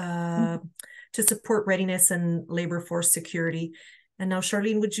to support readiness and labor force security. And now,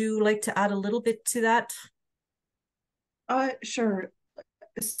 Charlene, would you like to add a little bit to that? Sure.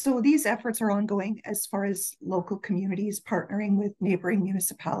 So these efforts are ongoing as far as local communities partnering with neighboring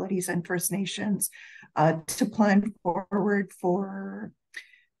municipalities and First Nations to plan forward for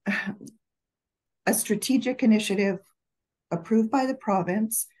a strategic initiative approved by the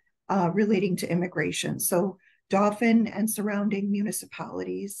province relating to immigration. So Dauphin and surrounding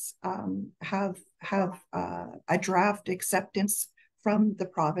municipalities have a draft acceptance from the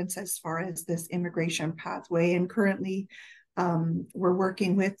province as far as this immigration pathway. And currently we're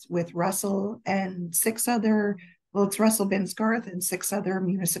working with Russell and six other, well, it's Russell Binsgarth and six other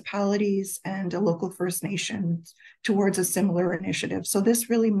municipalities and a local First Nation towards a similar initiative. So this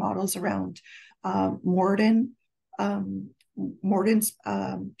really models around Morden's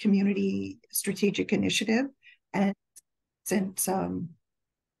community strategic initiative, and since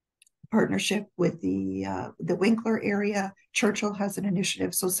partnership with the Winkler area, Churchill has an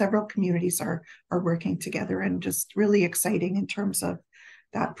initiative. So several communities are working together, and just really exciting in terms of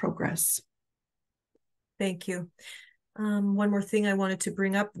that progress. Thank you. One more thing I wanted to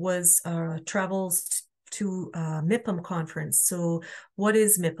bring up was travels to MIPIM conference. So what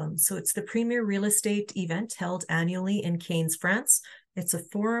is MIPIM? So it's the premier real estate event held annually in Cannes, France. It's a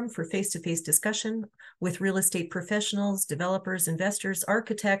forum for face-to-face discussion with real estate professionals, developers, investors,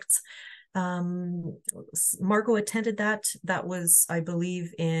 architects. Margot attended that. That was, I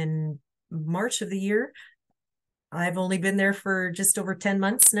believe, in March of the year. I've only been there for just over 10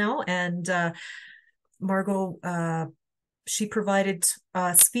 months now. And Margot, she provided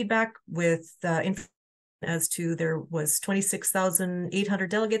us feedback with information as to there was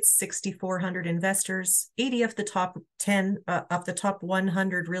 26,800 delegates, 6,400 investors, 80 of the top 10 of the top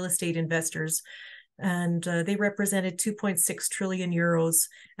 100 real estate investors. And they represented 2.6 trillion euros,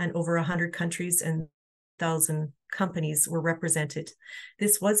 and over 100 countries and 1,000 companies were represented.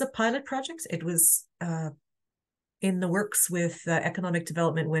 This was a pilot project. It was in the works with Economic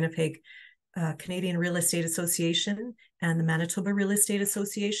Development Winnipeg, Canadian Real Estate Association, and the Manitoba Real Estate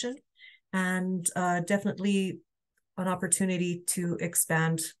Association. And definitely an opportunity to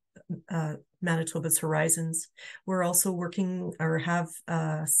expand Manitoba's horizons. We're also working, or have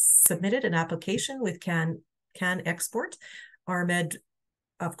submitted an application with Can Export. RMED,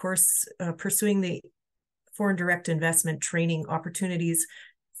 of course, pursuing the foreign direct investment training opportunities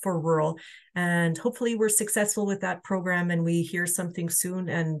for rural. And hopefully we're successful with that program, and we hear something soon,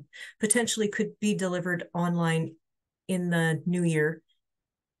 and potentially could be delivered online in the new year.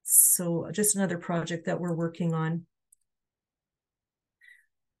 So just another project that we're working on.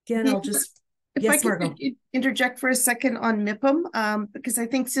 Again, I'll just, if yes, I Margot. could interject for a second on MIPIM, because I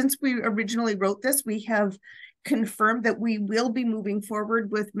think since we originally wrote this, we have confirmed that we will be moving forward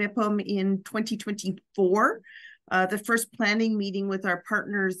with MIPIM in 2024. The first planning meeting with our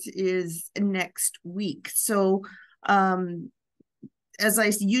partners is next week. So as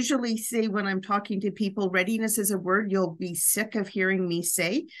I usually say when I'm talking to people, readiness is a word you'll be sick of hearing me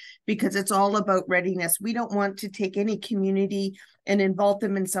say, because it's all about readiness. We don't want to take any community and involve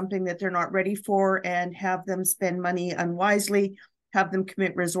them in something that they're not ready for and have them spend money unwisely, have them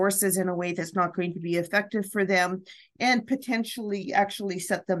commit resources in a way that's not going to be effective for them, and potentially actually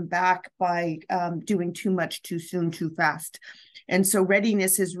set them back by doing too much too soon, too fast. And so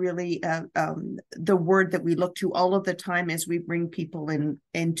readiness is really the word that we look to all of the time as we bring people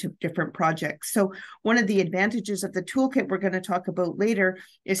into different projects. So one of the advantages of the toolkit we're going to talk about later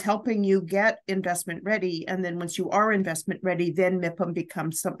is helping you get investment ready. And then once you are investment ready, then MIPIM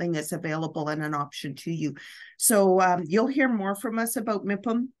becomes something that's available and an option to you. So you'll hear more from us about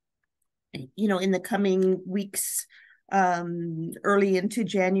MIPIM, you know, in the coming weeks, early into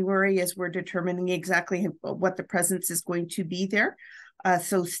January, as we're determining exactly what the presence is going to be there.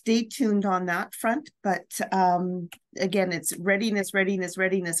 So stay tuned on that front. But again, it's readiness, readiness,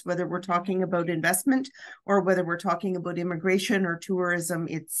 readiness, whether we're talking about investment or whether we're talking about immigration or tourism,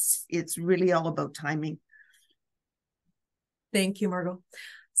 it's really all about timing. Thank you, Margot.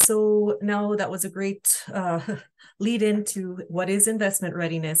 So now that was a great lead into what is investment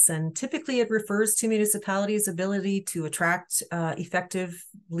readiness. And typically it refers to municipalities' ability to attract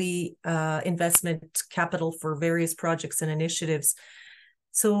effectively investment capital for various projects and initiatives.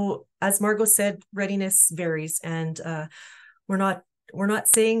 So as Margot said, readiness varies. And we're not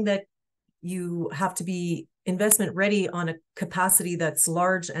saying that you have to be investment ready on a capacity that's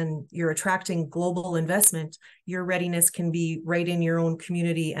large and you're attracting global investment. Your readiness can be right in your own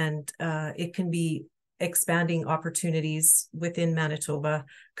community, and it can be expanding opportunities within Manitoba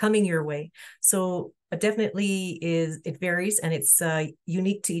coming your way. So definitely it varies, and it's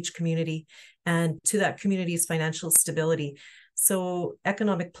unique to each community and to that community's financial stability. So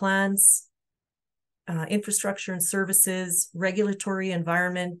economic plans infrastructure and services, regulatory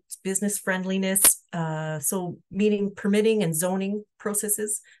environment, business friendliness, so meaning permitting and zoning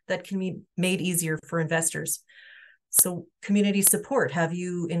processes that can be made easier for investors. So community support, have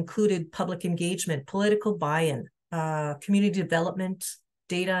you included public engagement, political buy-in, community development,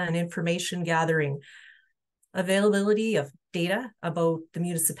 data and information gathering, availability of data about the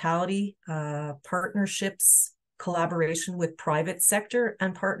municipality, partnerships, collaboration with private sector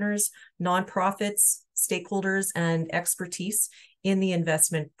and partners, nonprofits, stakeholders, and expertise in the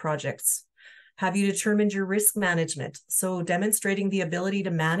investment projects. Have you determined your risk management? So demonstrating the ability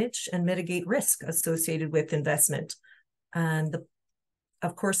to manage and mitigate risk associated with investment. And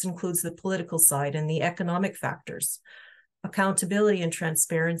of course, includes the political side and the economic factors. Accountability and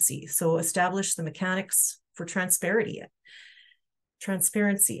transparency. So establish the mechanics for transparency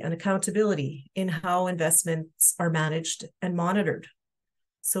and accountability in how investments are managed and monitored.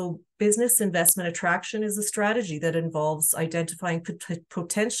 So business investment attraction is a strategy that involves identifying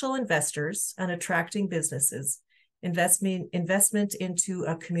potential investors and attracting businesses, investment into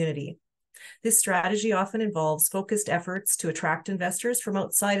a community. This strategy often involves focused efforts to attract investors from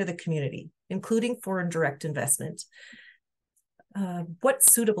outside of the community, including foreign direct investment.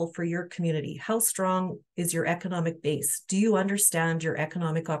 What's suitable for your community? How strong is your economic base? Do you understand your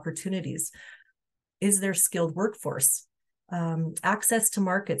economic opportunities? Is there skilled workforce? Access to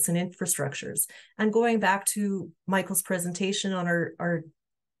markets and infrastructures. And going back to Michael's presentation on our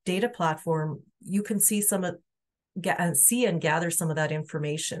data platform, you can see and gather some of that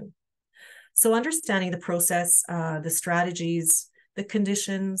information. So understanding the process, the strategies, the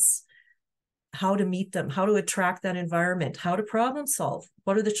conditions, how to meet them, how to attract that environment, how to problem solve,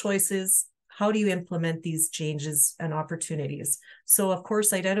 what are the choices, how do you implement these changes and opportunities? So of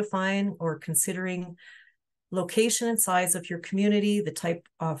course, identifying or considering location and size of your community, the type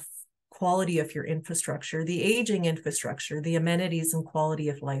of quality of your infrastructure, the aging infrastructure, the amenities and quality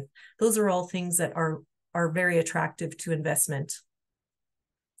of life. Those are all things that are very attractive to investment.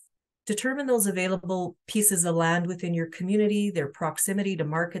 Determine those available pieces of land within your community, their proximity to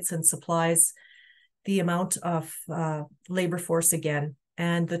markets and supplies, the amount of labor force again,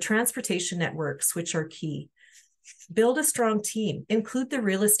 and the transportation networks, which are key. Build a strong team. Include the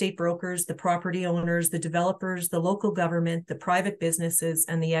real estate brokers, the property owners, the developers, the local government, the private businesses,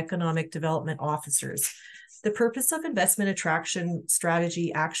 and the economic development officers. The purpose of investment attraction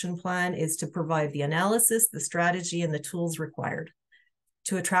strategy action plan is to provide the analysis, the strategy, and the tools required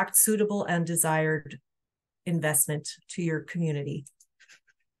to attract suitable and desired investment to your community.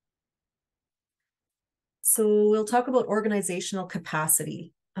 So we'll talk about organizational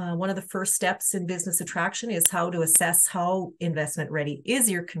capacity. One of the first steps in business attraction is how to assess how investment ready is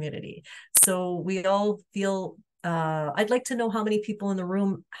your community. So we all feel, I'd like to know how many people in the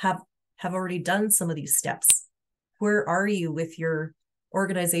room have already done some of these steps. Where are you with your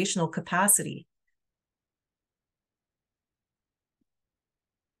organizational capacity?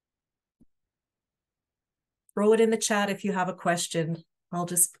 Throw it in the chat if you have a question. I'll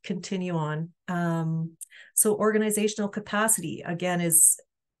just continue on. So organizational capacity, again, is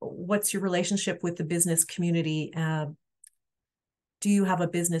what's your relationship with the business community? Do you have a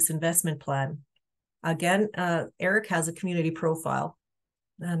business investment plan? Again, Eric has a community profile.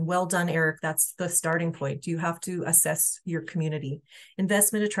 And well done, Eric. That's the starting point. You have to assess your community.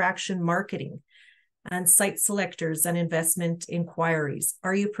 Investment attraction, marketing, and site selectors and investment inquiries.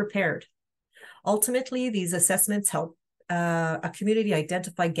 Are you prepared? Ultimately, these assessments help a community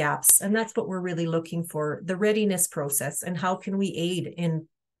identify gaps, and that's what we're really looking for, the readiness process, and how can we aid in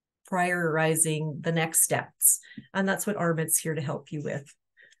prioritizing the next steps. And that's what RMED's here to help you with.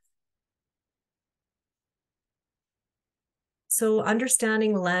 So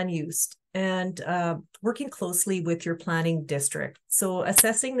understanding land use and working closely with your planning district. So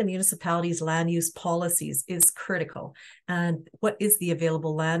assessing the municipality's land use policies is critical. And what is the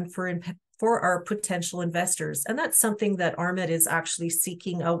available land for our potential investors? And that's something that RMED is actually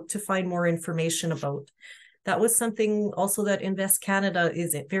seeking out to find more information about. That was something also that Invest Canada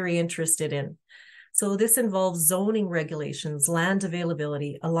is very interested in. So this involves zoning regulations, land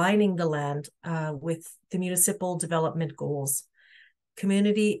availability, aligning the land with the municipal development goals,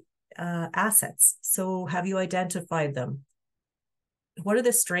 community assets. So have you identified them? What are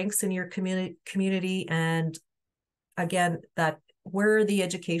the strengths in your community? And again, where are the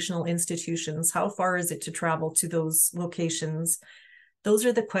educational institutions? How far is it to travel to those locations? Those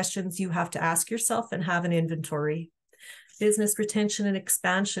are the questions you have to ask yourself and have an inventory. Business retention and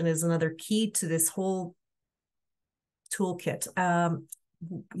expansion is another key to this whole toolkit.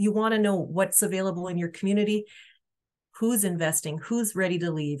 You want to know what's available in your community, who's investing, who's ready to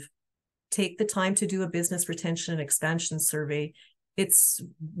leave. take the time to do a business retention and expansion survey. It's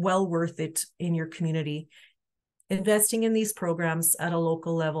well worth it in your community. Investing in these programs at a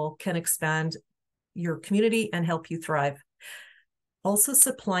local level can expand your community and help you thrive. Also,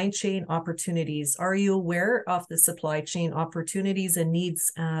 supply chain opportunities. Are you aware of the supply chain opportunities and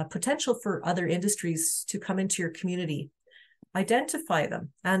needs, potential for other industries to come into your community? Identify them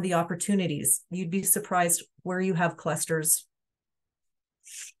and the opportunities. You'd be surprised where you have clusters.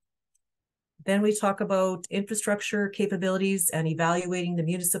 Then we talk about infrastructure capabilities and evaluating the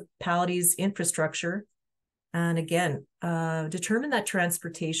municipality's infrastructure. And again, determine that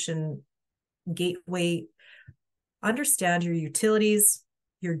transportation gateway, understand your utilities,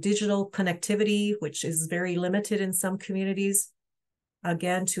 your digital connectivity, which is very limited in some communities,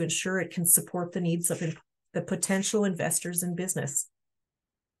 again, to ensure it can support the needs of the potential investors in business.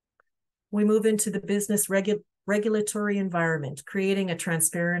 We move into the business regulatory environment, creating a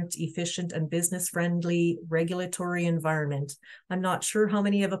transparent, efficient, and business-friendly regulatory environment. I'm not sure how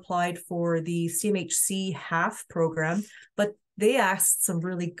many have applied for the CMHC HAF program, but they asked some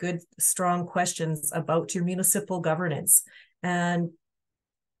really good, strong questions about your municipal governance. And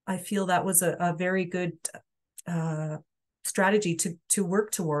I feel that was a very good strategy to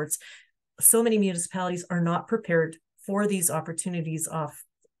work towards. So many municipalities are not prepared for these opportunities of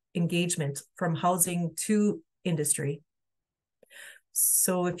engagement from housing to industry.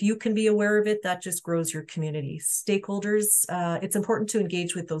 So if you can be aware of it, that just grows your community. Stakeholders, it's important to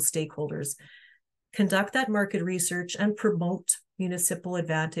engage with those stakeholders. Conduct that market research and promote municipal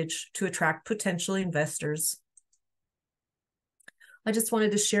advantage to attract potential investors. I just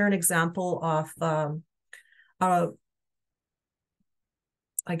wanted to share an example of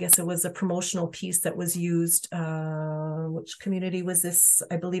I guess it was a promotional piece that was used. Which community was this?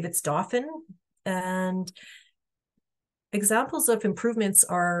 I believe it's Dauphin. And examples of improvements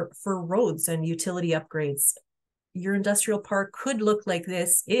are for roads and utility upgrades. Your industrial park could look like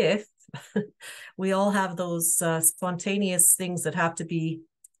this if we all have those spontaneous things that have to be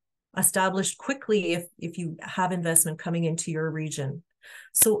established quickly if you have investment coming into your region.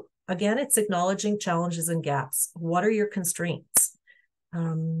 So again, it's acknowledging challenges and gaps. What are your constraints?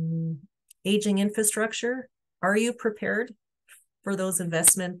 Aging infrastructure. Are you prepared for those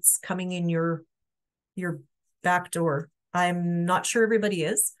investments coming in your back door? I'm not sure everybody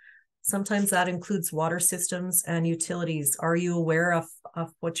is. Sometimes that includes water systems and utilities. Are you aware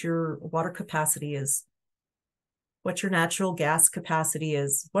of what your water capacity is? What your natural gas capacity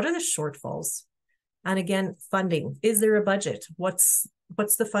is? What are the shortfalls? And again, funding. Is there a budget? What's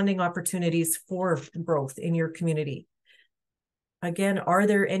the funding opportunities for growth in your community? Again, are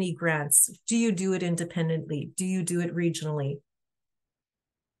there any grants? Do you do it independently? Do you do it regionally?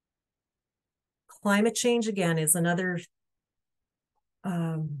 Climate change, again, is another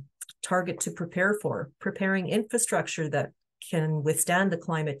target to prepare for. Preparing infrastructure that can withstand the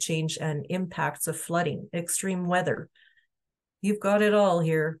climate change and impacts of flooding, extreme weather. You've got it all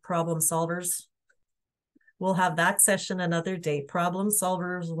here, problem solvers. We'll have that session another day. Problem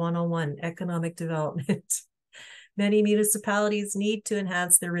Solvers 101, economic development. Many municipalities need to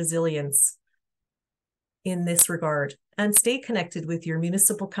enhance their resilience in this regard and stay connected with your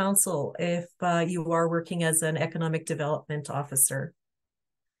municipal council if you are working as an economic development officer.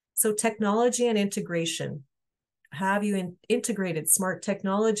 So technology and integration. Have you integrated smart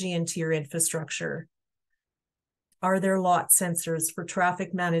technology into your infrastructure? Are there lot sensors for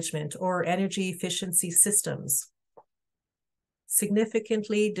traffic management or energy efficiency systems?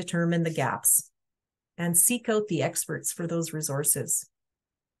 Significantly determine the gaps and seek out the experts for those resources.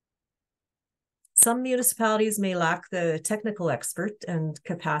 Some municipalities may lack the technical expert and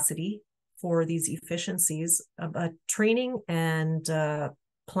capacity for these efficiencies, but training and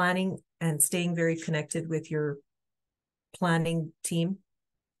planning and staying very connected with your planning team.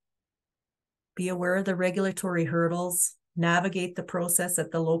 Be aware of the regulatory hurdles, navigate the process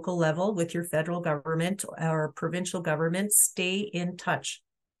at the local level with your federal government or provincial government, stay in touch.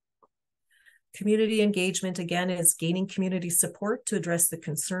 Community engagement, again, is gaining community support to address the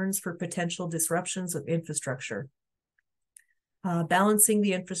concerns for potential disruptions of infrastructure. Balancing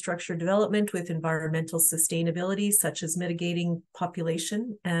the infrastructure development with environmental sustainability, such as mitigating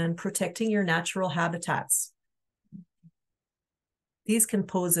population and protecting your natural habitats. These can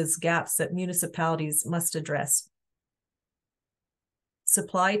pose as gaps that municipalities must address.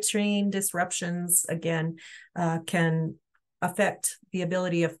 Supply chain disruptions, again, can affect the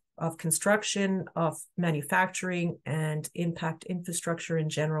ability of construction, of manufacturing, and impact infrastructure in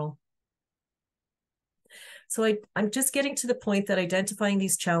general. So I'm just getting to the point that identifying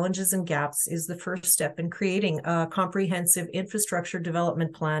these challenges and gaps is the first step in creating a comprehensive infrastructure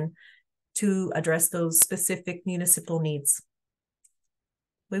development plan to address those specific municipal needs.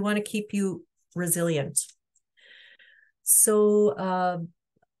 We want to keep you resilient. So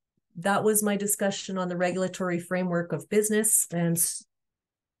that was my discussion on the regulatory framework of business. And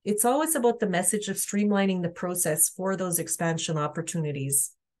it's always about the message of streamlining the process for those expansion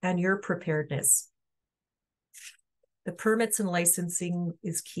opportunities and your preparedness. The permits and licensing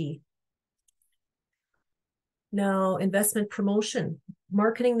is key. Now, investment promotion,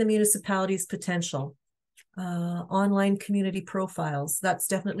 marketing the municipality's potential, online community profiles. That's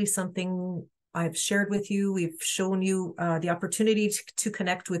definitely something I've shared with you. We've shown you the opportunity to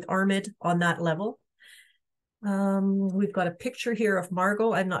connect with RMED on that level. We've got a picture here of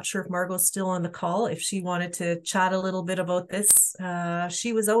Margot. I'm not sure if Margot's still on the call, if she wanted to chat a little bit about this.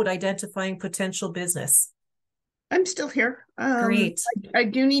 She was out identifying potential business. I'm still here. Great. I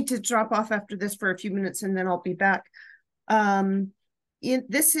do need to drop off after this for a few minutes and then I'll be back.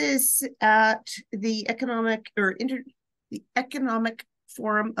 This is at the Economic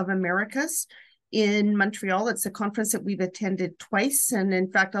Forum of Americas in Montreal. It's a conference that we've attended twice. And in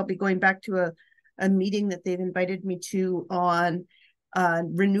fact, I'll be going back to a meeting that they've invited me to on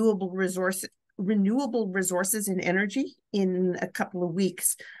renewable resources and energy in a couple of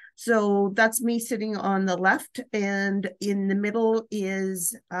weeks. So that's me sitting on the left, and in the middle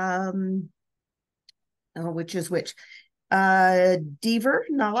is which is which? Deaver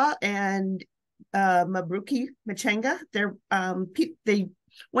Nala and Mabruki Machanga. They're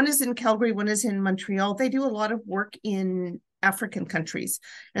one is in Calgary, one is in Montreal. They do a lot of work in African countries,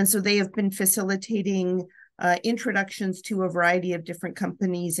 and so they have been facilitating introductions to a variety of different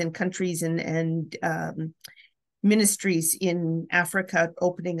companies and countries and ministries in Africa,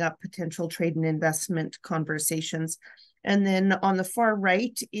 opening up potential trade and investment conversations. And then on the far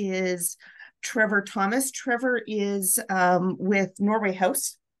right is Trevor Thomas. Trevor is with Norway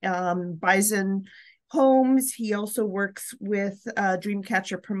House, Bison Homes. He also works with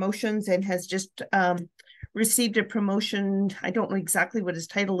Dreamcatcher Promotions and has just received a promotion. I don't know exactly what his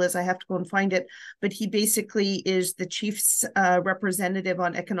title is. I have to go and find it, but he basically is the chief's representative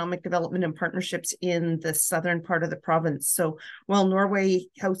on economic development and partnerships in the southern part of the province. So while Norway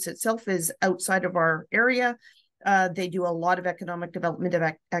House itself is outside of our area, they do a lot of economic development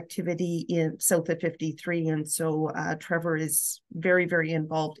activity in south of 53. And so Trevor is very, very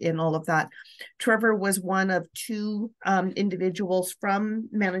involved in all of that. Trevor was one of two individuals from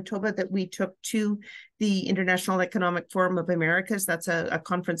Manitoba that we took to the International Economic Forum of Americas. That's a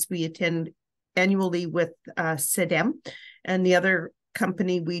conference we attend annually with CEDEM. And the other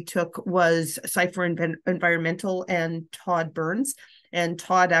company we took was Cipher Environmental and Todd Burns. And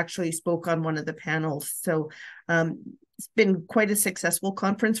Todd actually spoke on one of the panels. So it's been quite a successful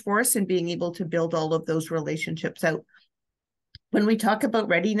conference for us in being able to build all of those relationships out. When we talk about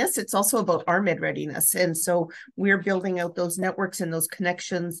readiness, it's also about RMED readiness. And so we're building out those networks and those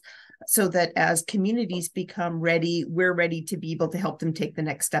connections so that as communities become ready, we're ready to be able to help them take the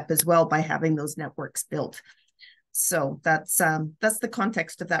next step as well by having those networks built. So that's the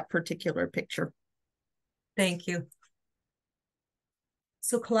context of that particular picture. Thank you.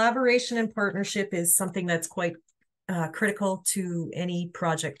 So collaboration and partnership is something that's quite critical to any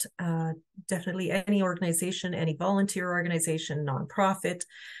project. Definitely any organization, any volunteer organization, nonprofit,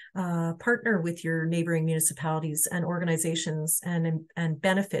 partner with your neighboring municipalities and organizations and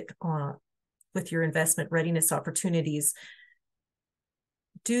benefit with your investment readiness opportunities.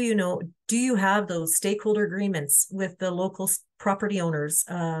 Do you have those stakeholder agreements with the local property owners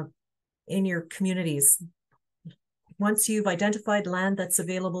in your communities? Once you've identified land that's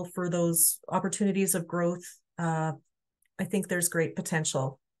available for those opportunities of growth, I think there's great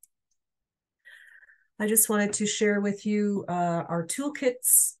potential. I just wanted to share with you our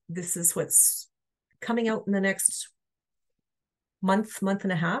toolkits. This is what's coming out in the next month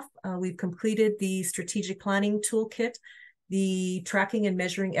and a half. We've completed the strategic planning toolkit, the tracking and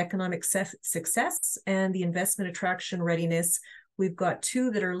measuring economic success, and the investment attraction readiness. We've got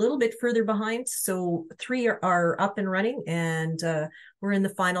two that are a little bit further behind. So 3 are up and running, and we're in the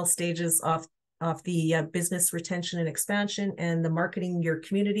final stages of the business retention and expansion and the marketing your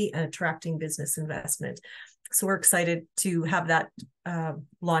community and attracting business investment. So we're excited to have that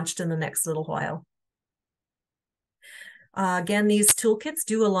launched in the next little while. Again, these toolkits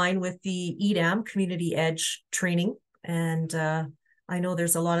do align with the EDAM Community Edge training. And I know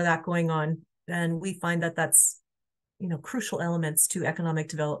there's a lot of that going on, and we find that that's crucial elements to economic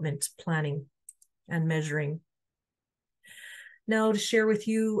development planning and measuring. Now to share with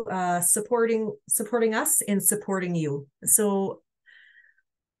you, supporting us in supporting you. So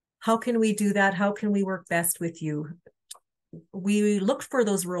how can we do that? How can we work best with you? we look for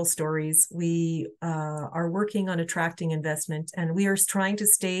those rural stories. We are working on attracting investment, and we are trying to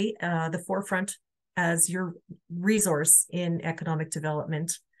stay the forefront as your resource in economic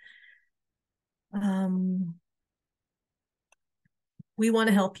development. We want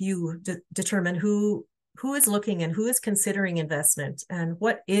to help you determine who is looking and who is considering investment, and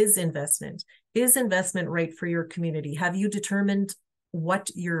what is investment. Is investment right for your community? Have you determined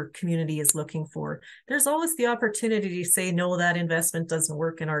what your community is looking for? There's always the opportunity to say, no, that investment doesn't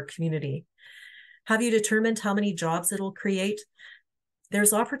work in our community. Have you determined how many jobs it'll create?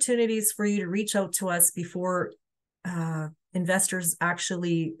 There's opportunities for you to reach out to us before investors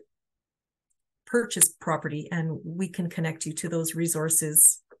actually purchase property, and we can connect you to those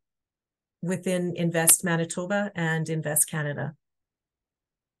resources within Invest Manitoba and Invest Canada.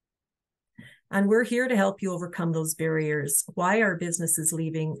 And we're here to help you overcome those barriers. Why are businesses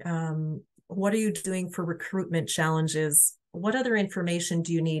leaving? What are you doing for recruitment challenges? What other information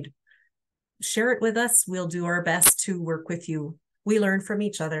do you need? Share it with us. We'll do our best to work with you. We learn from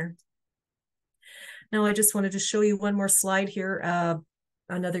each other. Now, I just wanted to show you one more slide here.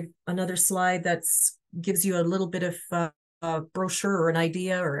 Another slide that gives you a little bit of a brochure or an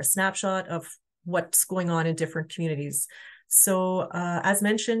idea or a snapshot of what's going on in different communities. So as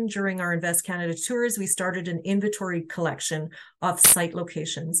mentioned, during our Invest Canada tours, we started an inventory collection of site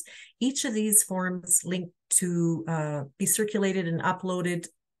locations. Each of these forms link to be circulated and uploaded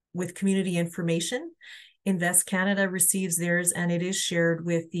with community information. Invest Canada receives theirs, and it is shared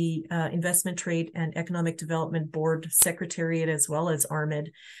with the Investment Trade and Economic Development Board Secretariat, as well as RMED.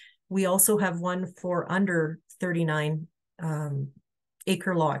 We also have one for under 39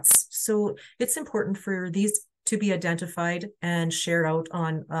 acre lots. So it's important for these to be identified and shared out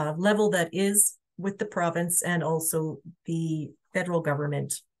on a level that is with the province and also the federal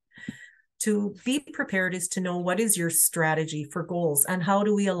government. To be prepared is to know what is your strategy for goals and how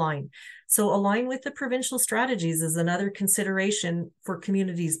do we align. So align with the provincial strategies is another consideration for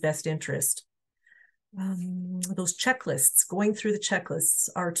community's best interest. Those checklists, going through the checklists,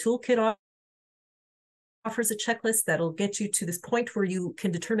 our toolkit offers a checklist that'll get you to this point where you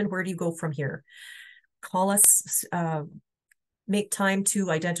can determine where do you go from here. Call us, make time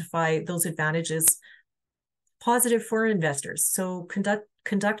to identify those advantages. Positive for investors. So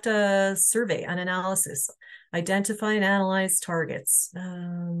conduct a survey, an analysis, identify and analyze targets.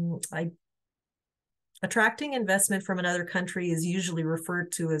 Attracting investment from another country is usually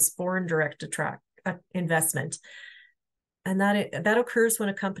referred to as foreign direct investment. And that occurs when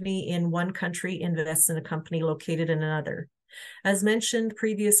a company in one country invests in a company located in another. As mentioned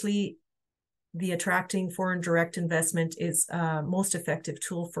previously, the attracting foreign direct investment is a most effective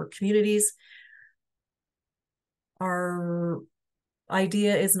tool for communities. Our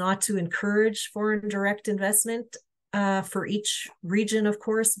idea is not to encourage foreign direct investment for each region, of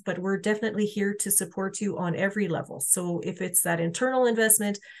course, but we're definitely here to support you on every level. So if it's that internal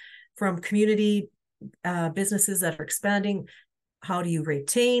investment from community businesses that are expanding, how do you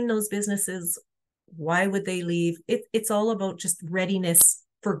retain those businesses? Why would they leave? It's all about just readiness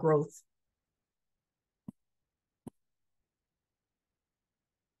for growth.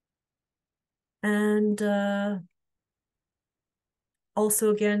 And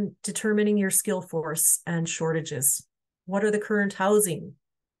also, again, determining your skill force and shortages. What are the current housing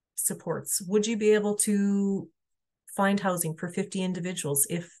supports? Would you be able to find housing for 50 individuals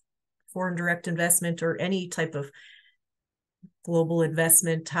if foreign direct investment or any type of global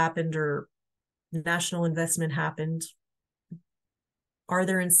investment happened or national investment happened? Are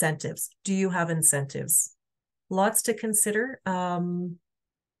there incentives? Do you have incentives? Lots to consider. I'm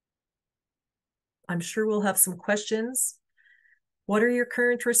sure we'll have some questions. What are your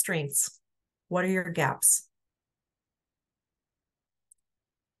current restraints? What are your gaps?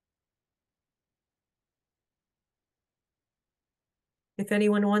 If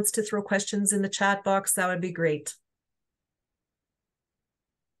anyone wants to throw questions in the chat box, that would be great.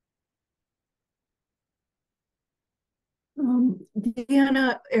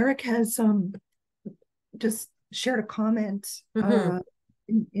 Deanna, Eric has just shared a comment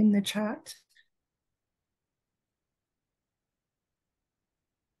in the chat.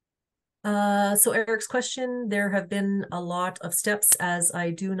 So Eric's question, there have been a lot of steps as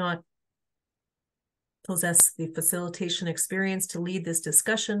I do not possess the facilitation experience to lead this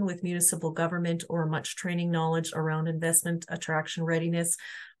discussion with municipal government or much training knowledge around investment attraction readiness,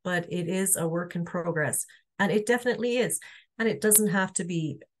 but it is a work in progress. And it definitely is. And it doesn't have to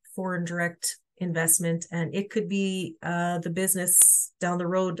be foreign direct investment. And it could be the business down the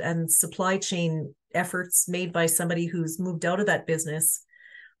road and supply chain efforts made by somebody who's moved out of that business.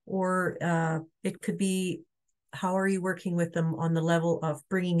 Or it could be how are you working with them on the level of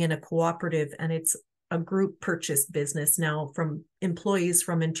bringing in a cooperative, and it's a group purchase business now from employees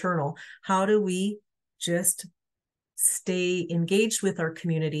from internal? How do we just stay engaged with our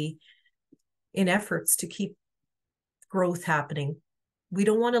community in efforts to keep growth happening? We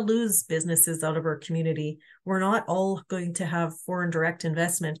don't want to lose businesses out of our community. We're not all going to have foreign direct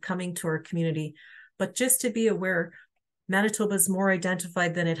investment coming to our community, but just to be aware, Manitoba is more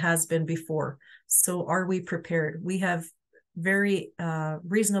identified than it has been before. So are we prepared? We have very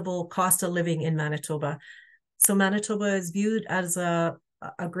reasonable cost of living in Manitoba. So Manitoba is viewed as a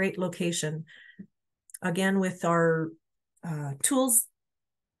great location. Again, with our tools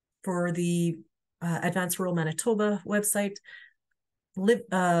for the Advanced Rural Manitoba website,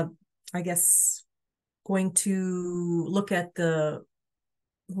 I guess going to look at the,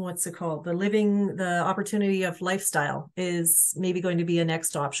 what's it called? The opportunity of lifestyle is maybe going to be a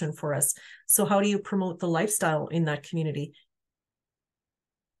next option for us. So how do you promote the lifestyle in that community?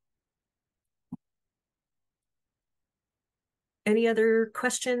 Any other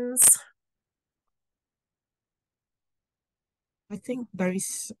questions? I think there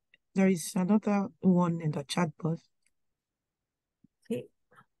is another one in the chat box. Okay.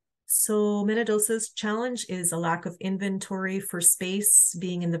 So Minnedosa's challenge is a lack of inventory for space.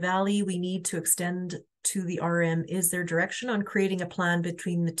 Being in the valley, we need to extend to the RM. Is there direction on creating a plan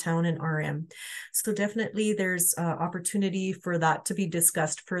between the town and RM? So definitely there's opportunity for that to be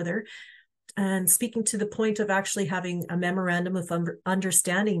discussed further. And speaking to the point of actually having a memorandum of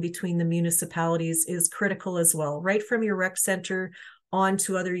understanding between the municipalities is critical as well, right from your rec center on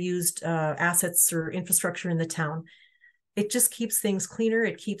to other used assets or infrastructure in the town. It just keeps things cleaner.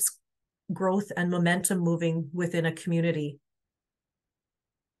 It keeps growth and momentum moving within a community.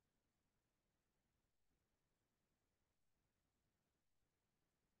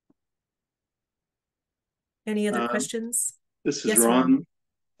 Any other questions? This is Yes, Ron.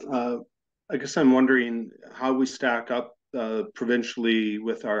 I guess I'm wondering how we stack up provincially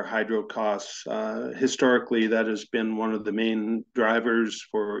with our hydro costs. Historically, that has been one of the main drivers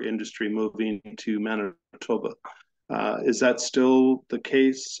for industry moving to Manitoba. Is that still the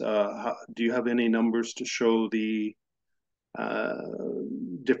case? Do you have any numbers to show the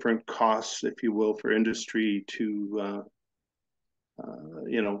different costs, if you will, for industry to,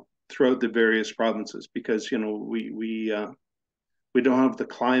 throughout the various provinces? Because, we don't have the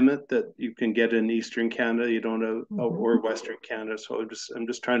climate that you can get in Eastern Canada, you don't have, or Western Canada. So I'm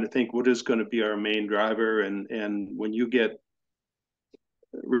just trying to think what is going to be our main driver, and when you get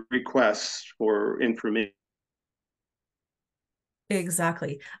requests for information.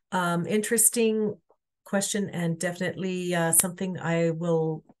 Exactly. Interesting question, and definitely something I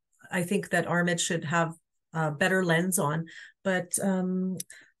think that RMED should have a better lens on. But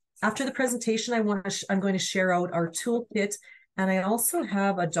after the presentation, I'm going to share out our toolkit. And I also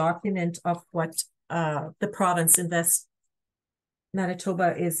have a document of what the province Invest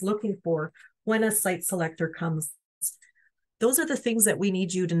Manitoba is looking for when a site selector comes. Those are the things that we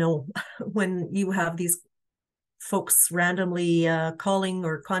need you to know when you have these folks randomly calling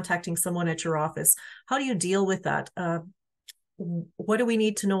or contacting someone at your office. How do you deal with that? What do we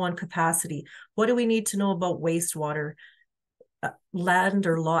need to know on capacity? What do we need to know about wastewater, land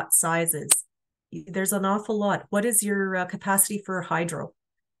or lot sizes? There's an awful lot. What is your capacity for hydro?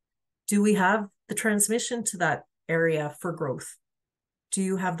 Do we have the transmission to that area for growth? Do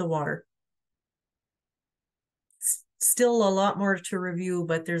you have the water? Still a lot more to review,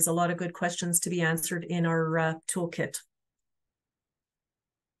 but there's a lot of good questions to be answered in our toolkit.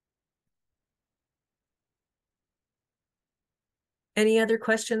 Any other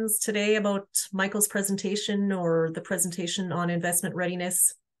questions today about Michael's presentation or the presentation on investment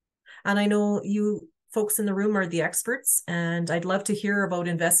readiness? And I know you folks in the room are the experts, and I'd love to hear about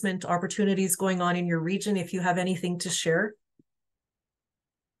investment opportunities going on in your region if you have anything to share.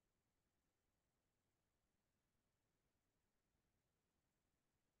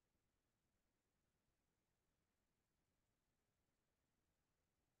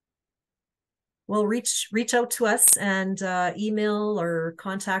 Well, reach out to us and email or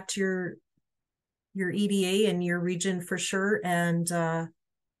contact your EDA in your region for sure. And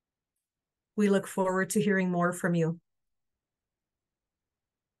we look forward to hearing more from you.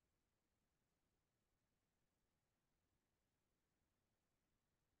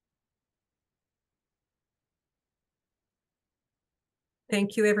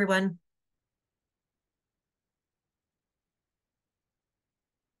 Thank you, everyone.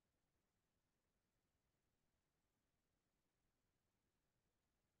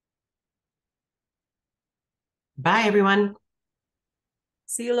 Bye, everyone.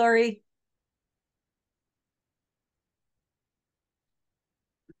 See you, Laurie.